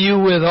flower you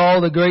with all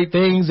the great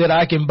things that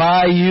I can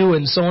buy you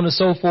and so on and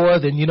so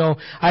forth. And,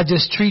 I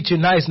just treat you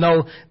nice.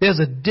 No, there's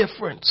a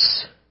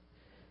difference.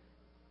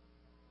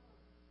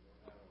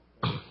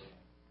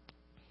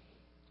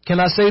 Can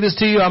I say this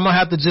to you? I'm going to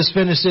have to just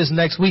finish this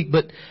next week.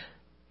 But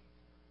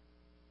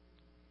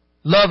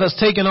love has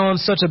taken on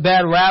such a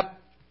bad rap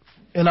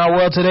in our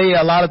world today.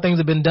 A lot of things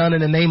have been done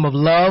in the name of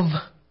love.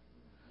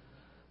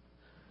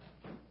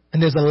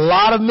 And there's a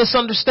lot of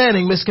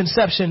misunderstanding,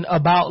 misconception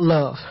about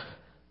love.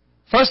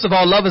 First of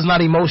all, love is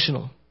not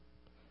emotional.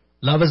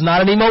 Love is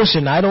not an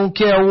emotion. I don't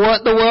care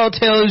what the world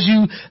tells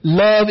you.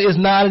 Love is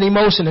not an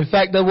emotion. In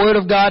fact, the Word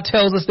of God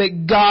tells us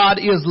that God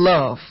is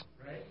love.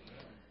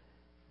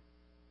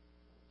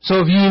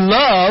 So if you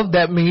love,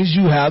 that means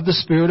you have the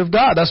Spirit of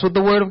God. That's what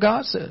the Word of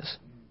God says.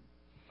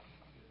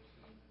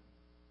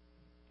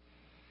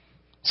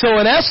 So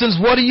in essence,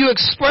 what are you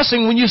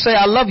expressing when you say,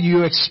 I love you?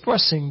 You're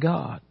expressing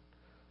God.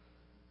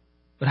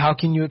 But how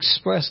can you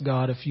express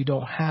God if you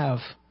don't have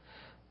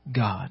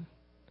God?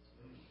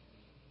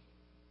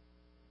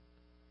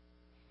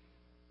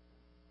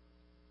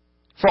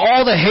 For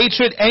all the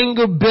hatred,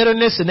 anger,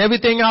 bitterness, and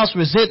everything else,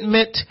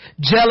 resentment,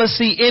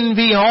 jealousy,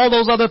 envy, and all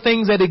those other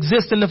things that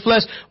exist in the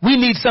flesh, we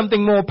need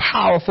something more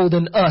powerful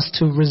than us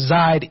to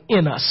reside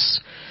in us.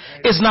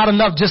 It's not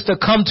enough just to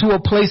come to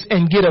a place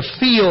and get a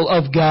feel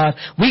of God.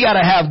 We got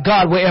to have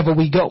God wherever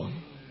we go.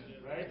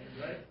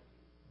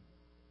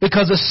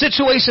 Because the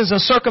situations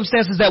and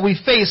circumstances that we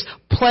face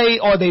play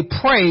or they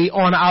prey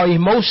on our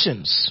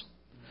emotions.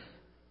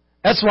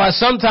 That's why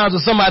sometimes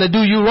when somebody do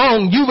you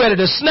wrong, you ready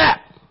to snap.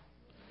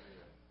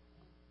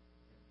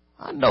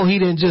 I know he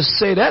didn't just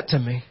say that to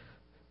me.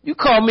 You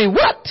called me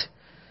what?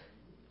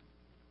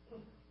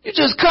 You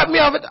just cut me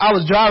off. I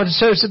was driving to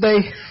church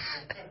today.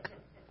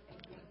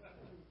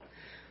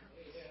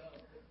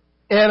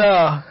 And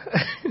I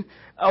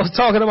was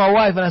talking to my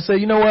wife and I said,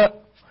 you know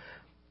what?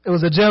 It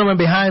was a gentleman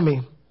behind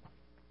me.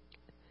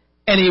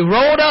 And he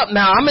rolled up.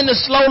 Now, I'm in the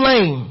slow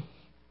lane.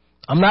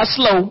 I'm not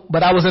slow,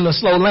 but I was in the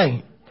slow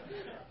lane.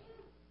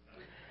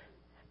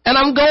 And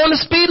I'm going the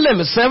speed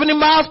limit. 70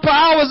 miles per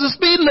hour is the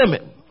speed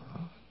limit.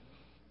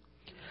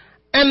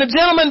 And the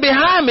gentleman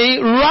behind me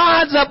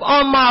rides up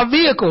on my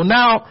vehicle.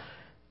 Now,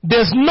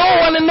 there's no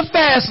one in the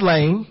fast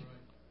lane.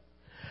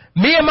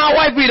 Me and my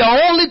wife be the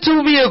only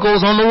two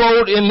vehicles on the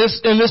road in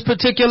this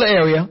particular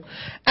area.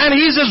 And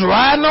he's just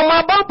riding on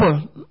my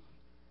bumper.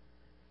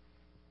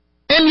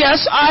 And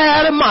yes, I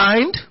had a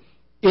mind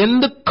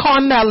in the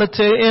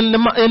carnality, in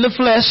the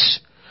flesh,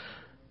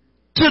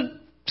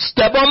 to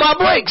step on my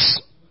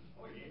brakes.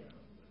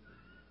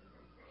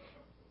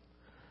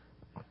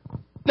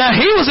 Now,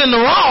 he was in the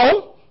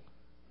wrong.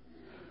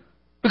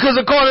 Because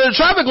according to the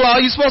traffic law,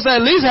 you're supposed to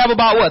at least have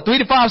about 3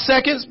 to 5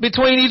 seconds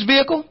between each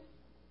vehicle?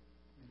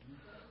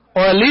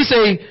 Or at least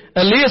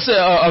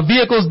a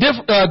vehicle's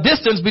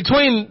distance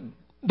between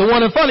the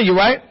one in front of you,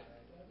 right?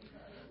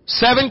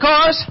 7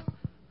 cars?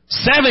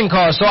 7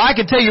 cars. So I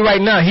can tell you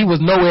right now, he was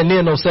nowhere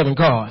near no 7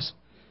 cars.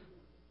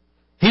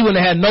 He wouldn't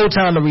have had no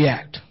time to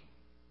react.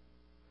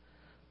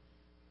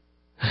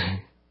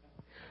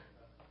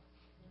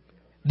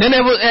 Then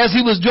as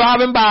he was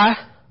driving by,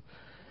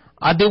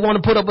 I did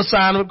want to put up a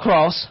sign of the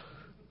cross.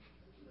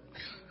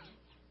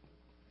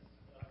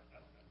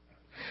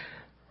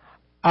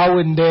 I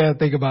wouldn't dare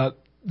think about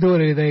doing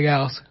anything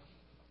else.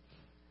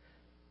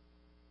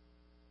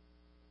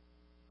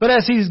 But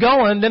as he's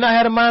going, then I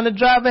had a mind to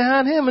drive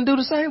behind him and do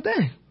the same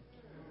thing.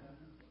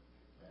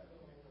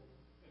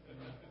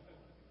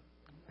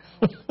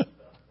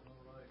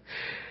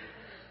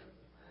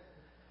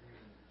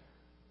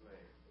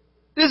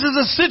 This is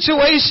a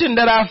situation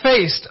that I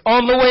faced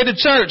on the way to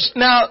church.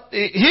 Now,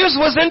 here's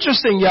what's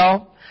interesting,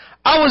 y'all.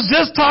 I was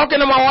just talking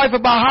to my wife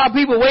about how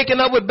people waking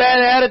up with bad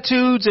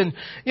attitudes, and,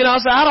 I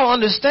said, I don't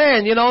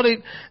understand,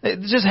 they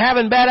just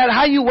having bad attitude.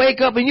 How you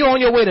wake up and you're on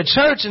your way to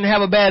church and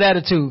have a bad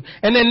attitude,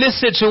 and then this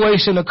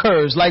situation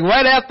occurs, like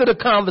right after the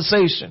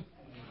conversation.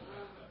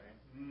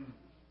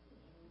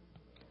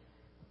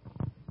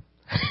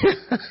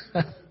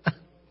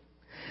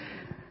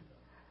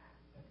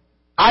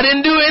 I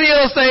didn't do any of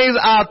those things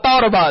I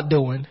thought about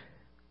doing,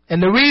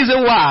 and the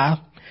reason why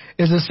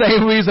is the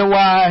same reason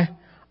why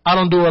I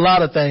don't do a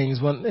lot of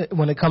things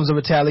when it comes to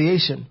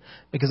retaliation,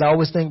 because I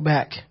always think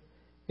back,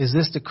 is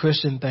this the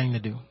Christian thing to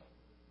do?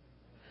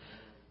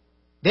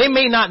 They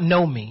may not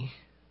know me,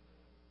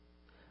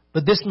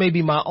 but this may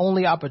be my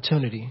only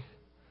opportunity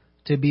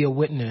to be a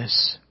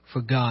witness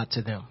for God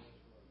to them.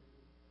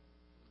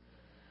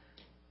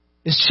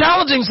 It's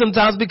challenging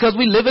sometimes because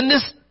we live in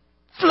this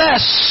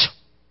flesh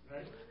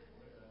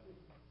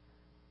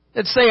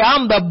that say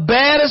I'm the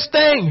baddest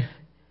thing.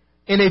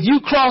 And if you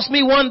cross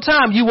me one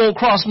time, you won't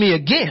cross me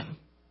again.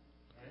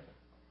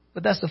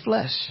 But that's the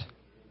flesh.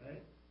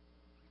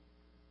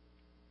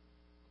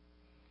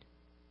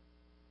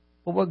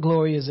 But what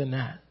glory is in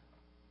that?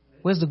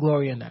 Where's the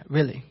glory in that,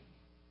 really?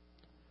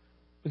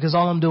 Because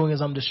all I'm doing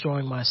is I'm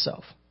destroying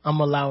myself. I'm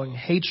allowing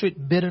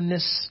hatred,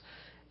 bitterness,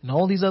 and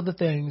all these other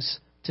things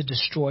to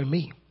destroy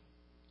me.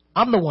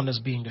 I'm the one that's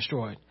being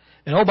destroyed.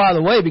 And oh, by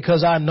the way,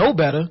 because I know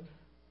better,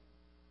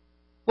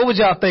 what would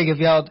y'all think if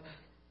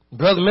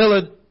Brother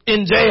Miller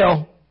in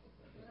jail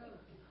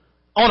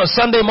on a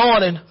Sunday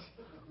morning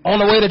on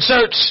the way to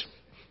church,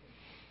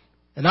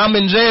 and I'm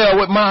in jail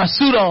with my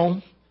suit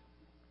on?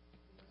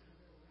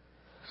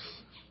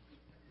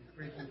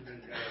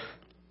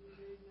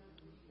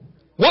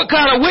 What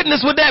kind of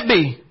witness would that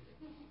be?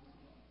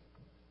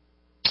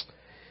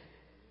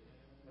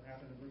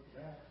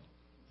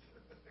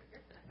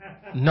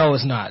 No,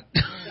 it's not.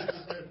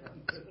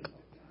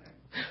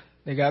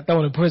 They got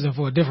thrown in prison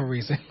for a different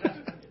reason.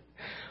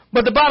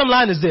 But the bottom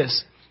line is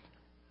this.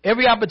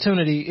 Every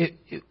opportunity,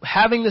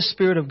 having the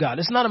Spirit of God,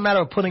 it's not a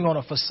matter of putting on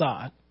a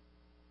facade.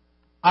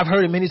 I've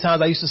heard it many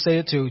times. I used to say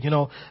it too.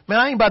 Man,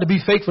 I ain't about to be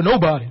fake for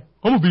nobody.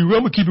 I'm going to be real.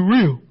 I'm going to keep it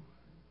real.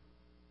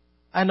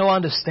 I had no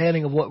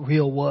understanding of what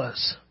real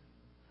was.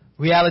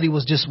 Reality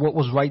was just what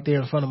was right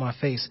there in front of my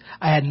face.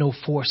 I had no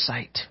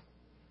foresight.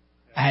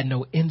 I had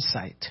no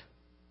insight.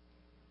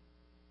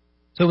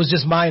 So it was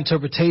just my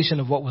interpretation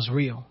of what was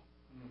real.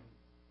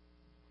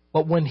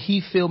 But when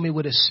He filled me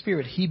with His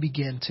Spirit, He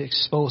began to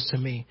expose to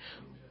me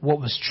what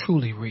was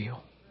truly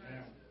real.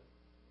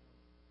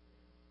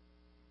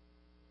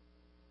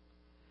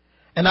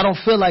 And I don't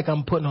feel like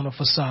I'm putting on a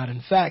facade.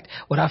 In fact,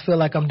 what I feel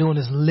like I'm doing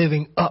is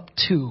living up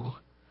to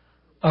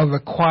a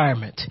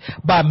requirement.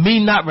 By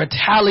me not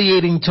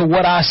retaliating to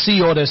what I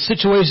see or the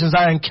situations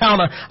I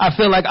encounter, I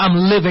feel like I'm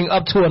living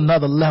up to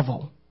another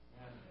level.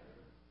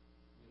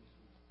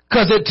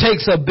 Because it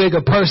takes a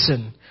bigger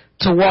person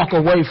to walk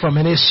away from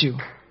an issue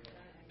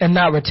and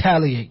not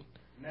retaliate.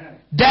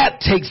 That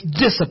takes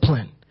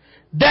discipline.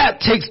 That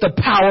takes the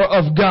power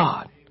of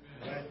God.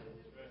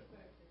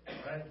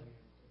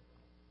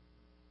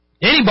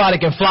 Anybody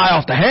can fly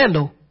off the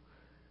handle.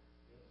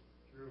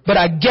 But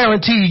I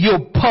guarantee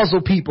you'll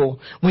puzzle people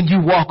when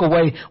you walk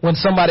away,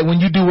 when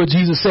you do what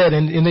Jesus said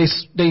and they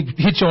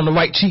hit you on the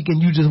right cheek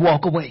and you just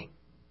walk away.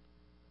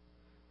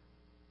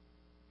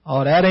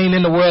 Oh, that ain't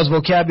in the world's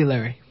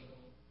vocabulary.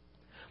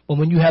 But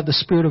when you have the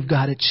Spirit of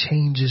God, it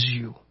changes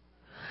you.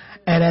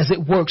 And as it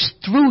works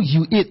through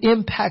you, it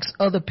impacts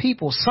other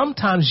people.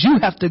 Sometimes you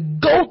have to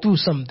go through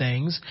some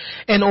things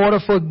in order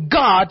for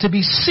God to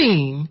be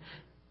seen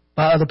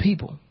by other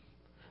people.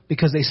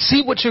 Because they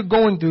see what you're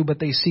going through, but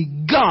they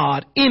see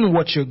God in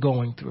what you're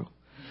going through.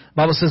 The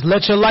Bible says,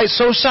 let your light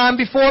so shine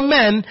before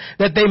men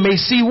that they may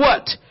see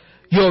what?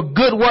 Your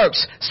good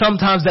works.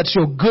 Sometimes that's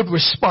your good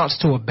response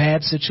to a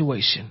bad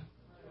situation.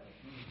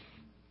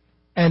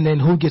 And then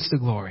who gets the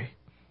glory?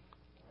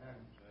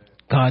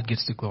 God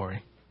gets the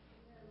glory.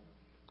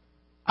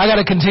 I got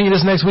to continue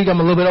this next week. I'm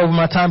a little bit over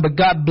my time, but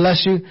God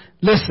bless you.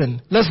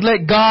 Listen, let's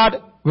let God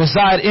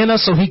reside in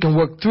us so He can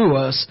work through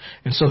us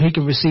and so He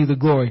can receive the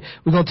glory.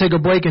 We're going to take a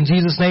break in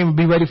Jesus' name and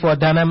be ready for a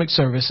dynamic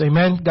service.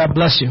 Amen. God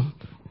bless you.